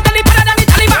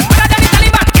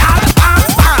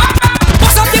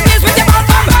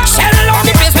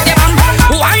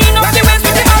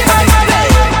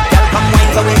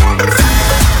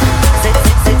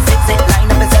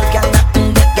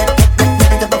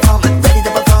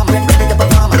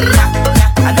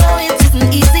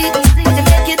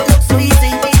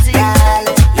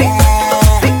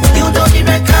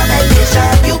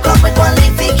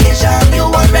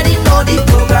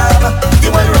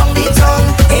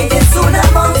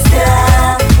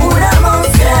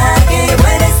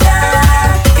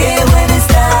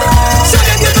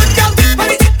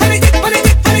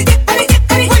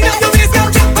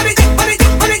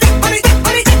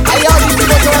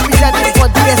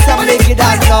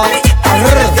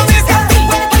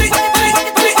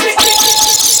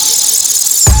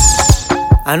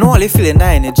 I know all you feeling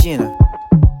that energy, you know.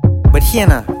 But here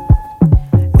now,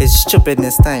 it's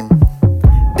stupidness time.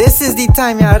 This is the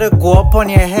time you have to go up on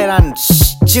your head and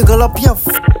jiggle up your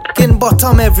fucking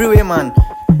bottom everywhere, man.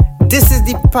 This is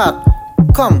the part.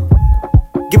 Come,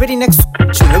 give it the next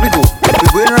tune. Here we go.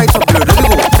 We're going right up there. Here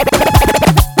we go.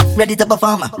 Ready to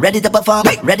perform, ready to perform,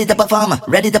 ready to perform,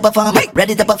 ready to perform,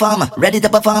 ready to perform, ready to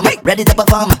perform, ready to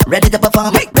perform, ready to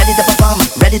perform, ready to perform,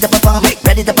 ready to perform,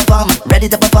 ready to perform, ready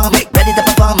to perform, ready to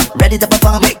perform, ready to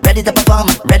perform, ready to perform,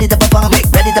 ready to perform,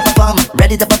 ready to perform,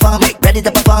 ready to perform, ready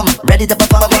to perform, ready to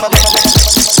perform.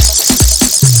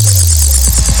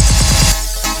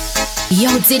 Yo,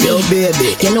 Diddy, Yo,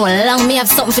 baby. You know long me have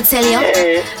something to tell you.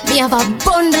 Me have a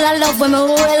bundle of love when me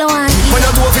roll on. Tip on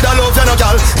your toe for the love, you no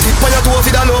gal. Tip on your toe for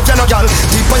the love, you no gal.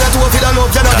 Tip on your toe for the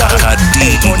love, you no gal.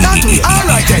 Hey, turn that way,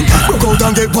 alright then. Broke out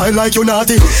and get wild like you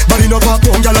naughty. Body no pop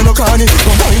down, gal and no carny.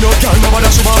 No mind no gal, no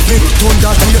bother show off me. Turn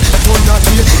that way, turn that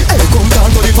way. Hey, come down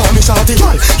to the farm, me shawty.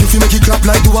 Gal, you feel make it clap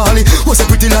like Duali. Was a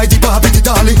pretty like the Barbie, the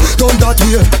dolly. Turn that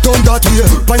way, turn that way.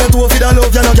 Tip on your toe for the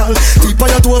love, you no gal. Tip on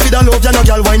your toe for the love, you no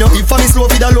gal. Why not if me slow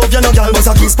for the love, you no gal. Bust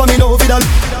a kiss for me now for the.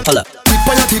 Holla. Tip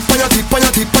on your tip on your tip on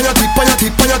your tip on your tip on your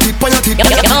tip on your tip on your tip.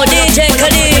 Yo, DJ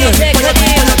Khadeem.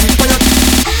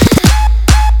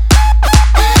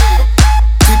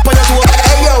 Tip on your toe.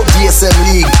 Hey yo, DSM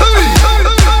League.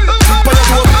 Tip on your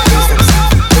toe.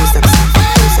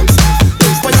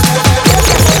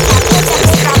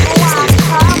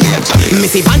 Me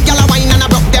see bad gyal a wine and a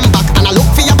broke them back, and I look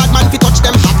for your bad man fi touch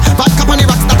them hot. Bad cap on the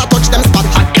rocks that a touch them spot.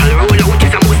 Hot gyal roll out,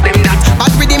 yes I must them that.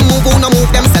 Bad with him move, who no move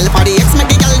themself. For the ex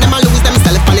make the gyal them a lose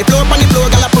themself. On the floor,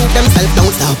 gyal a prove themself.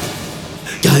 Don't stop.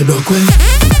 Gyal broke well.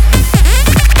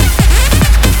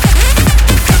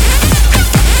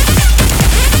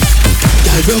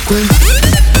 Gyal broke well.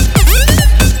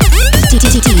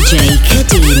 DJ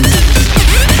Khadeem.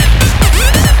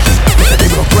 They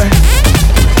broke well.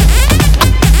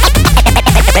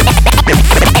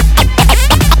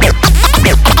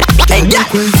 Hey, gyal.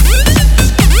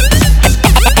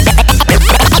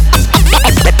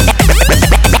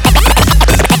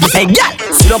 Hey, gyal.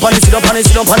 Sit up on it, sit up on it,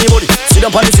 sit up on the body. Sit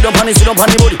up on it, sit up on it, sit up on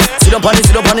the body. Sit up on it,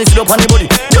 sit up on it, sit up on the body.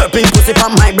 Your pink pussy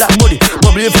pan my black body.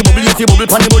 Bubble if you bubble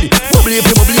pan the body. Bubble if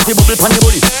you bubble pan the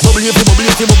body. Bubble if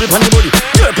you bubble pan the body.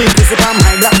 Your pink pussy pan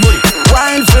my black body.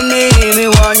 Wine for me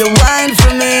want you wine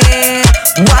for me.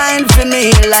 Wine for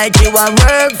me like you are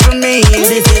work for me.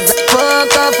 This is a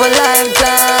fuck of a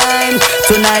lifetime.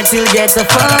 Tonight you'll get a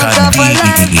fuck of a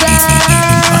lifetime.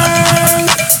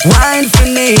 Wine for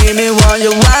me want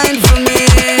you wine for me.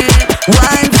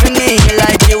 Wine for me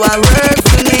like you are work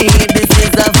for me. This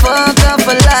is a fuck of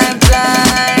a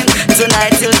lifetime.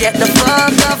 Tonight you'll get the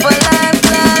fuck of a lifetime.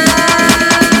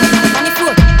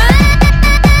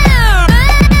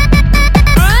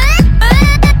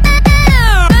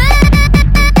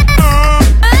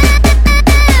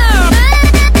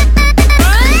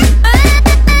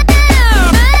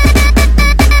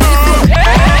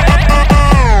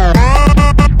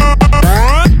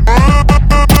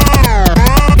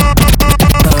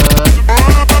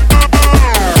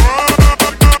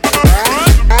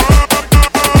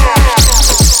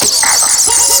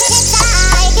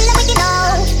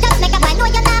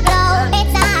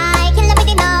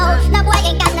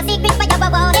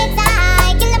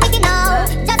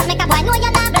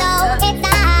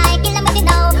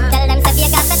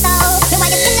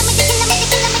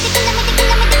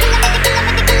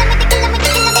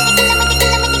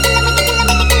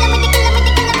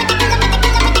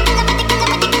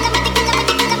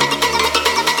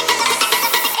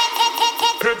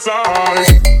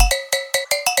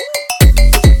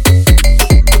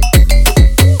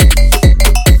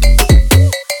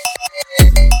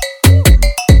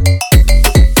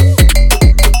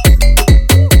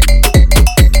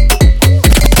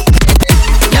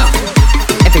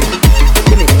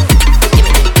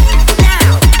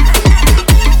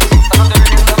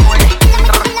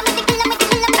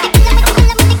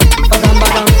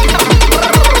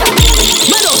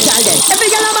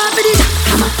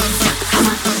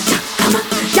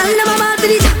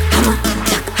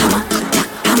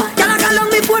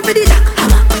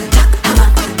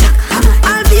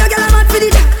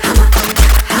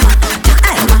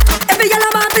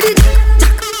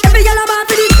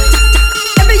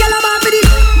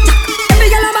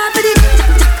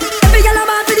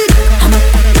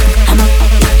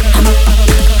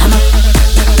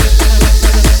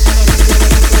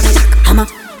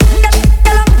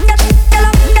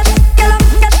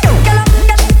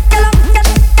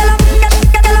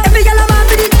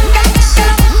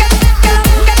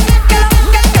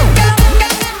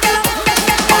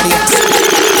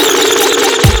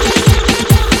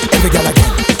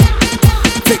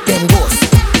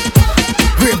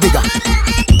 bigger.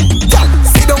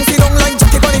 Sit down like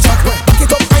Jackie Bunny Jack. Back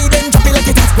it up high then drop it like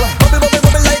it hot. Bubble, bubble,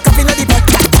 bubble like coffee in the pot.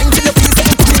 Time till you feel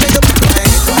something cooking in the pot.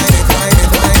 Ride it.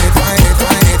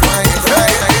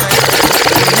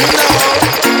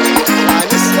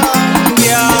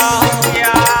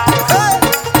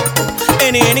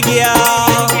 Any girl,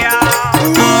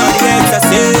 all the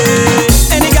ecstasy.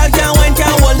 Any girl can wine, can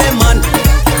hold them man.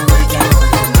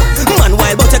 Man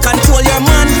wild, but you control your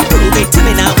man. Prove it to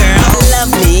me now, girl.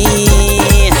 Love me,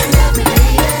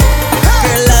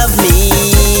 girl, love me.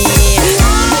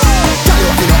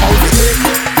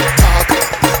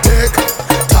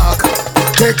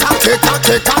 Take talk, girl.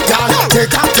 Take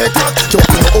talk. Just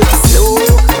slow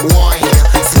wine.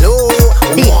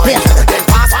 Then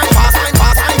pass on, girl.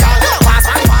 Pass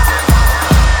on.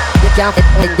 You can't fit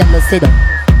in them, no sit down.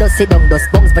 Don't sit down, just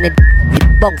bounce on it. Hit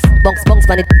bounce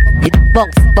on it. Hit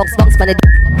bounce on it.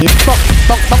 Hit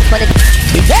bounce on it.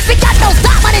 Every cat now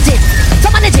start manage it. So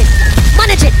manage it.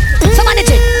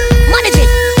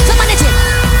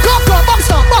 Go, bounce.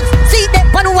 See them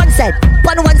on one side.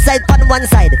 One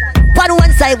side.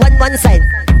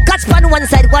 Catch on one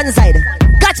side.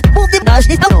 Catch, move the dash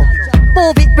it now.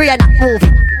 Move it, Brianna, move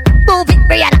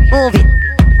it.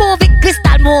 Move it,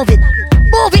 Crystal, move it.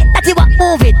 Move it, that's what,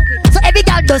 move it. So every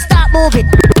girl does start moving.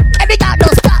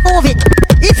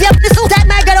 If you have the suit and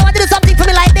my girl, I want you to do something for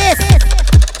me like this.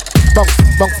 Bounce,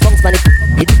 man it.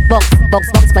 Hit bounce,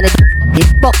 man it.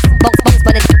 Hit bounce,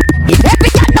 man it. If every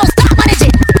girl now start manage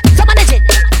it. So manage it.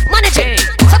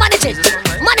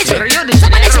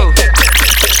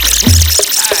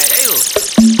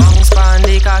 Bounce pon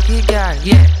the cocky girl,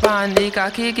 yeah, pon the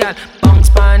cocky girl. Bounce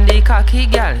pon the cocky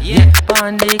girl, yeah,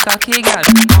 pon the cocky girl.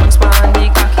 Bounce pon the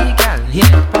cocky girl, yeah,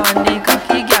 pon the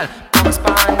cocky girl. Bounce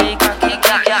pon the cocky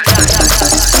girl.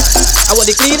 I want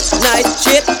the clean, nice,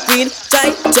 shape, clean,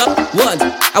 tight up one.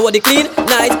 I want the clean,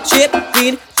 nice, shape,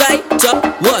 clean, tight up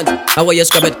one. How are you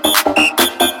scrub it?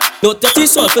 No dirty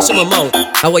salt fish in my mouth.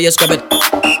 How are you scrub it?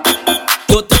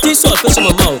 No dirty salt fish in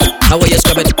my mouth. How are you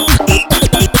scrub it?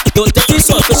 No dirty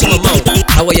salt fish in my mouth.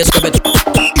 How are you scrub it?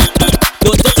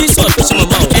 No dirty salt fish in my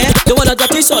mouth. Don't want a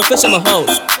dirty salt fish in my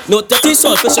house. No dirty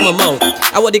salt fish in my mouth.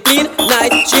 I want the clean,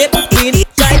 nice, shape, clean,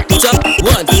 tight up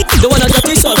one. Don't want a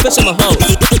dirty salt fish in my house.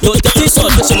 No dirty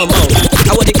salt fish in my mouth.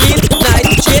 I want the clean,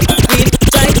 nice, shape, clean,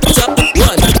 tight up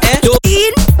one.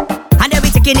 In, and then we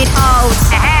taking it out.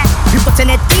 We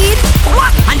putting it in,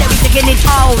 and then we taking it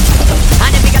out.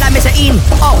 And then we gotta miss it in,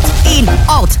 out.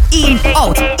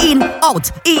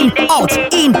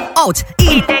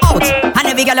 And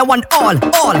then we gotta want all.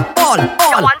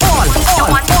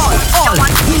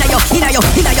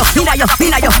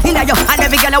 Inna yo. And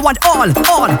then we gotta want all.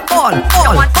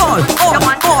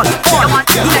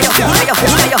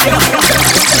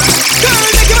 Girl,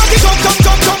 make your body jump.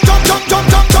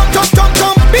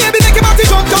 Baby, make your body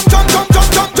jump.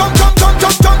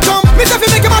 Me say fi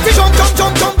make your body jump.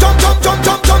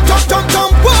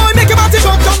 Boy, make your body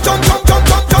jump.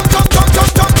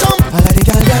 All of the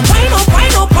girls them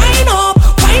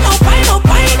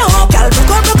Wine up. Girl,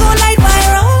 go like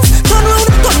virus. Turn round,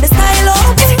 turn the style up.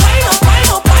 Wine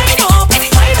up.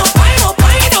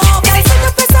 Girl, set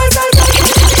up your size.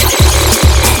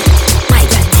 My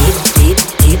girl,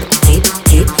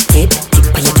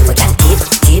 tip on your toe, girl, tip.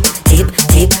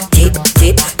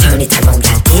 Turn it around,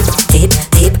 girl, tip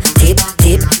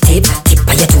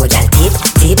on your toe, girl, tip.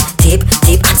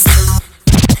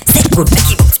 Set good,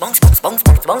 make it bounce.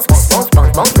 Make it bounce.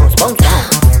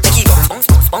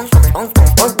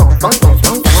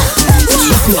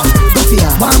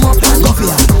 warm up and go for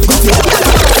ya.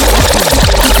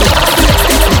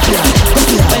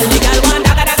 Well, the girl want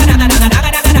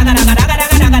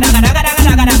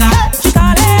she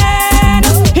calling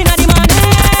inna the morning.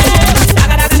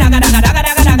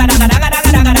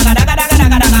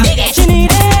 She need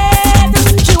it,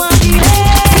 she want feel it.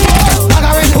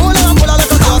 Dagarin, hold on, pull a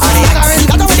little closer. Dagarin,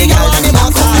 got away the girl on the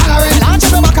motor. Dagarin, launch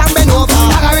up your back and bend over.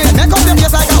 Dagarin, make up your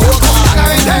face like a hooker.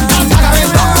 Dagarin, Dagarin, come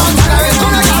here, girl, Dagarin,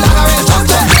 jump.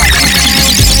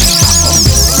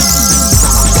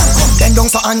 Then down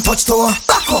so and touch toe.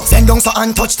 Send down so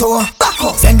and touch toe.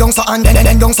 Send down so and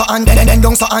then down so and then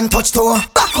down so and touch toe.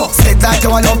 Sit like you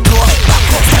a love toe.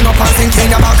 Stand up and sink in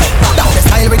your back. Down the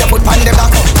style with your foot on the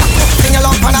back. Sing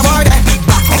along on a word.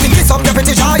 Make me kiss up your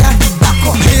pretty jaw.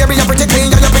 Baby, you're pretty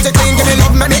clean, give me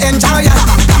love, make me enjoy ya.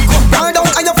 Ride down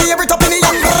on your favorite up in the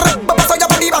young. Bubba so your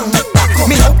body bang.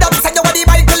 Me love that side your body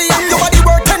by billion. Your body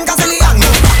worth 10 gazillion.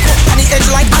 On the edge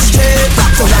like ashtray.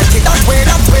 So like it that way.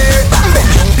 Bend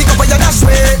down, pick up on your dash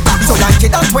way. So like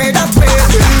it that way.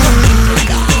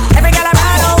 Every girl a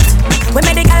roll out. We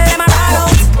make the girl them a roll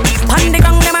out. On the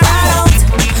ground them a roll out.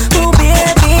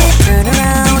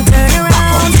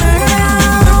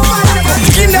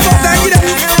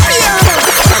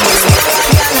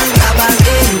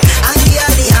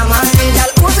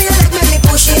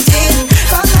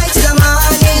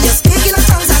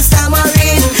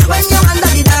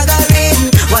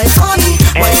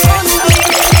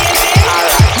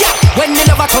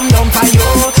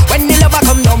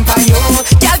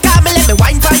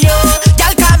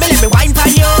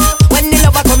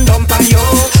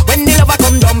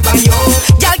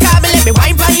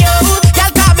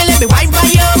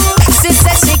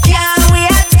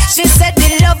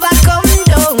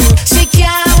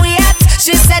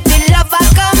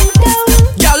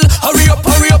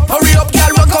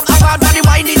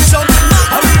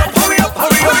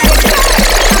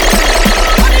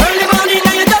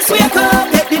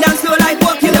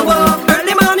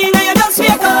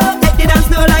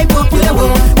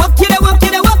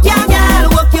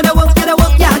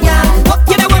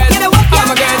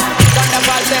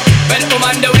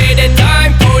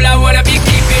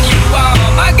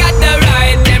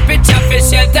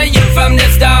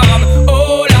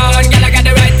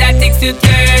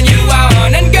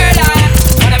 on. And girl, I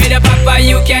wanna be the papa,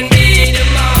 you can be the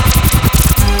mom.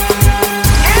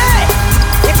 Hey,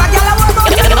 if a girl I want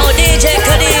to go, oh DJ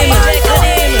Khadeem,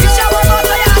 if she want to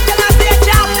go, you have to be a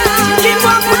job. Keep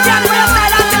on put your for your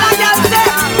side until a girl say,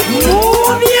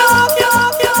 move me up.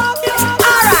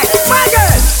 Alright, my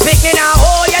girl, pick me now,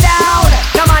 hold you down.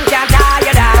 No man can tie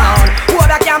you down.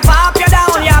 Whoever can pop you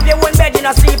down, you have your own bed, you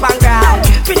no sleep on ground.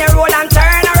 Spin your roll and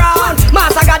turn around.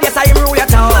 Master God, yes, I rule your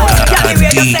town. Yeah, the way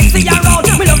you're sexy and round.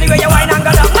 Me love the way you whine and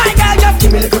go down. My girl, just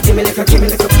give me little, give me little, give me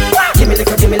little. Give me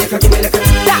little, give me little, give me little.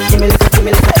 Yeah, give me little, give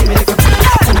me little, give me little.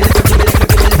 Give me little, give me little,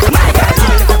 give me little. My girl, give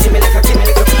me little, give me little, give me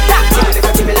little. Yeah, give me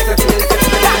little, give me little, give me little.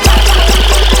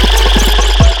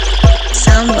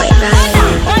 Soundboy Ryan.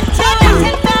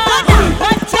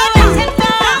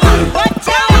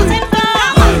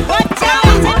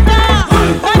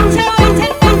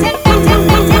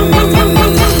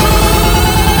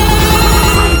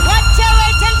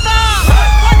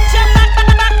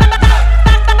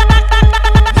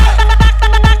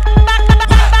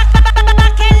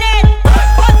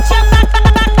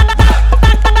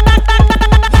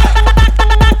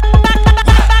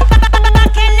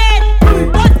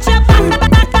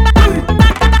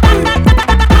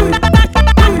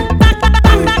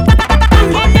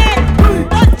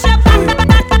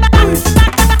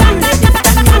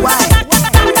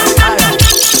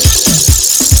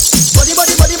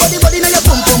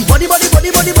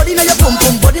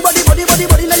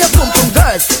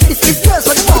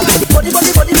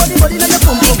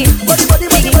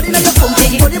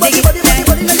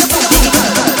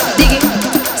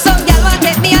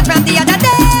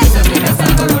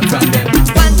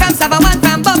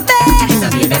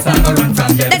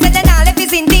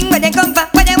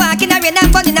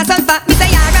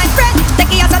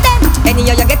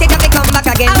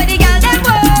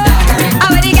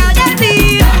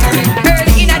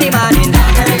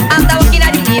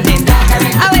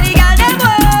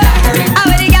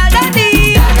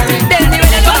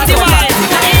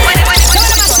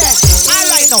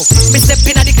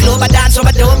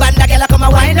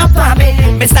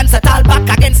 Me stand so tall back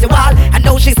against the wall, and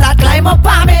now she start climb up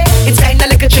on me. It's kinda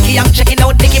little tricky, I'm checking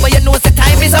out Nicky, but you know the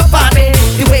time is up on me.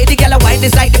 The way the girl a wine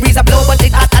is like the breeze a blow, but it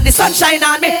hot and the sunshine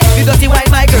on me. You dirty wine,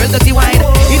 my girl, dirty wine.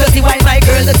 You dirty wine, my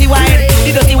girl, dirty wine.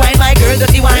 You dirty wine, my girl,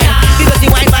 dirty wine. You dirty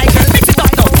wine, my girl, mix it up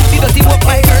now. You dirty walk,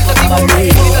 my girl, dirty walk. You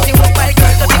dirty walk, my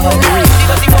girl, dirty walk. You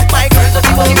dirty walk, my girl,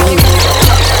 dirty walk.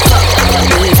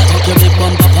 Take your big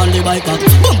bump up on the bike back.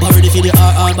 Bumper ready for the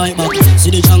RR bike back.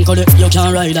 See the chunk of it, you can't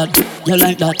ride that. You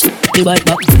like that, the bike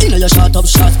back. You know you shot up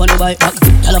shots on the bike back.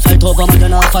 Tell a fight over man, you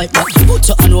not fight back. Put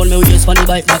your hand roll me waist on the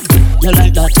bike back. You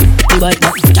like that, the bike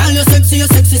back. Girl, you sexy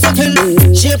settle.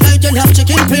 Shape like you have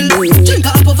chicken pill. Drink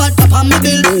a apple vodka on me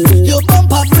bill. You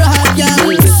bump up broad,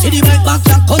 girl. See the bike back,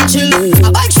 you come chill. A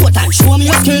bike show time, show me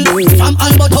your skill. From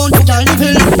Albert Town to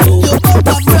Carnival. You bump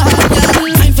up broad, girl.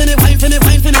 Time for me, wine for me,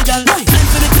 wine for me, girl. Time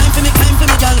for me, time for me, time for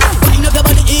me, girl. Wind up your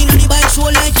body in on the bike show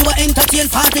like you a entertain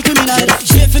party criminal.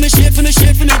 Shape for me, shape for me,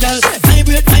 shape for me, girl.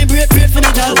 Vibrate, vibrate, vibrate for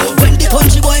me, girl. When the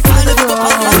country boy call you, go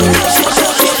pop up.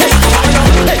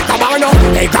 Hey, come on up,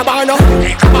 hey, come on up,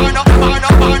 hey, come on up, come on up,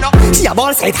 come on up. She a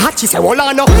ball said hot, she say hold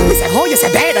on up. We say oh, you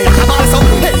say bad, and you come on so.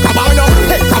 Hey, come on up,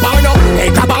 hey, come on up, hey,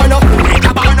 come on up, hey,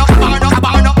 come on up, come on up, come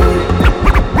on up.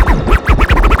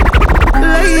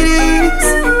 Ladies,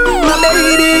 my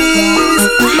ladies,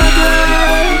 my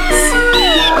girls.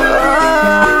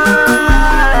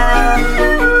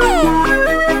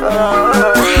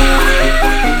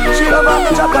 She love all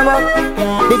the chocolate.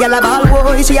 The girl a ball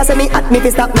boy, she a say me at me fi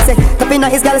stop. Me say, top inna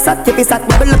his girl sat, if he sat.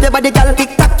 Bubble up your body, girl,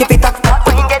 tick tock, keep it up.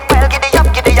 Queen get well, giddy up,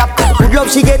 giddy up. Good love,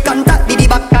 she get contact, diddy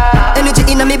back. Energy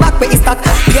inna me back, where is that?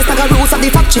 Yes, like a rose of the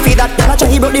fact, she feel that. Girl a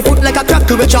try, he broke the foot like a crack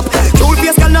to a chop. Cool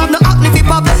face, girl, have no acne fi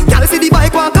pop. Girl see the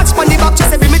bike, one catch pon the back. She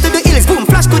say, bring me to the hills, boom,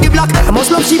 flash to the block. I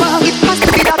must love she bag, it has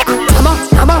to be that.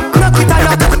 Hammer, crack it or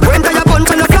not. When tie a bunch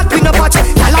and a flat, we no patch.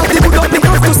 Girl out the good up, me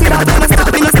have to see that. Me no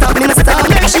stop, me no stop, me no stop.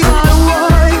 She ball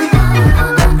boy.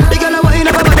 The girl a wine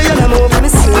up her body and a move me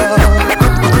slow.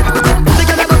 The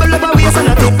girl a bubble up her waist and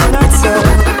a tip not so.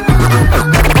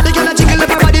 The girl a jiggle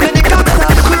up her body when the cock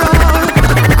top grow.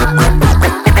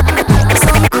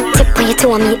 Tip when you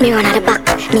two meet me run at the back.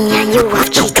 Me and you have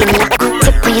cheating luck.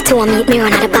 Tip when you two meet me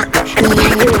run at the back. Me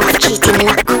and you have cheating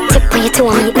luck. Tip when you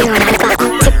two meet me run at the back.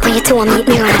 Tip when you two meet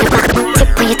me run at the back.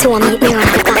 Tip when you two meet me run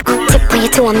at the back. Tip when you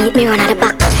two meet me run at the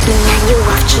back. Me and you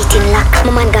have cheating luck.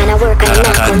 My man gonna work and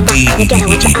not come back. You get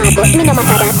what you are, but me no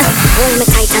matter that. Hold me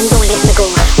tight and don't let me go.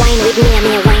 Wine with me and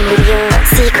me wine with you.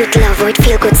 Secret love, oh it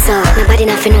feel good so. Nobody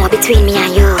nothing know between me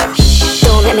and you.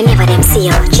 Don't don't make me never them see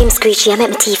you. Jim screechy, I make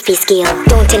my teeth be skill.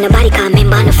 Don't tell nobody cause me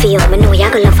man no feel. Me know you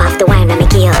gonna love half the wine when me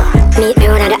gill. Meet me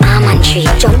run on the almond tree.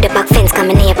 Jump the back fence cause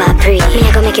me neighbor pre. Me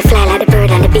I go make you fly like the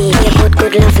bird and the bee. You put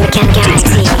good love me can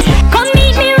guarantee. Come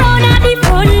meet me round at the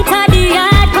front of the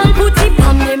yard. Come put it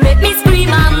on me, make me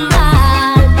scream and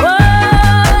ball.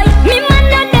 Boy, me man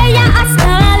not there, ya a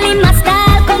stall in my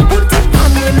style. Come put it on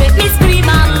me, make me scream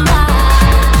and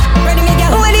ball. Ready me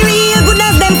girl. When the real good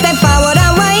as them step forward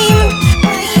and wine.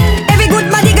 Every good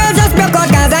body girl just broke out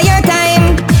cause of your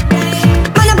time.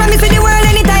 Man I promise you the world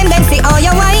anytime them see all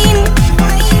your wine.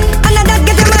 And I that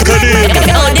get them mad.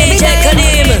 Oh DJ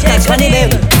Khadeem, that's funny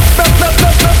baby.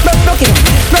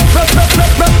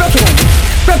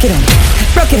 Broke it on.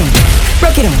 Broke it on.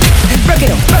 Broke it on. Broke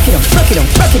it on. Broke it on. Broke it on.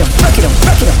 Broke it on.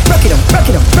 Broke it on.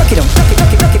 Broke it on. Broke it on. Broke it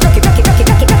on. Broke it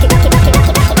on. Broke it on.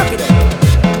 Broke it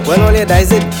on. Well, all that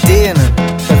is a day, you know.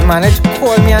 But man, they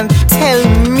call me and tell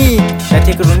me that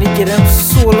you could only get them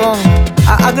so long.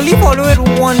 I can leave all the way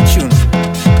with one tune.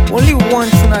 Only one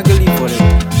tune I can leave all the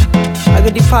way. I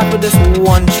can depart with this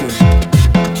one tune.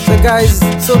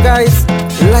 So guys,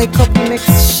 like up the mix,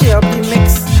 share up the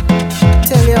mix.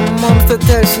 Tell your mom to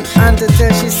tell she aunt to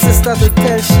tell she sister to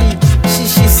tell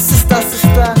she sister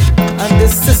and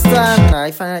this sister and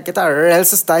I finally get a real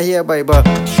sister here, baby.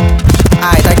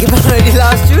 Alright, I give her the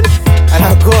last tune and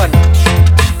I'm gone.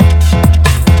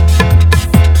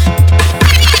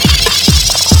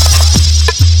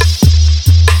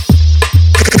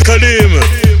 Khadeem.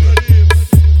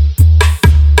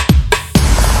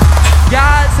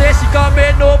 Gyal say she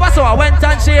coming over, so I went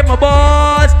and shaved my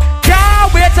balls.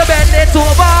 Can't wait to bend it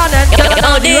over and tell her.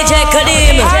 Oh DJ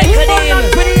Khadeem.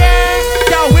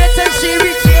 Can't wait till she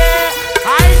reach here.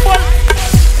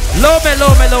 Low me.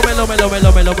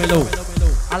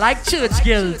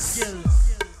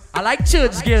 I like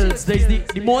church girls. They're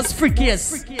the most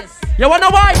freakiest. You wanna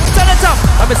why? Tell it up.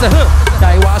 I'm say,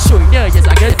 I want to show you. Yes,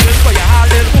 I get good for your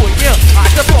hard little boy here. I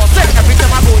just want to every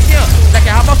time I go here. Like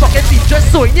I have a fucking teacher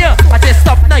so here. I just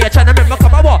stop now. You're trying to remember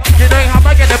come on.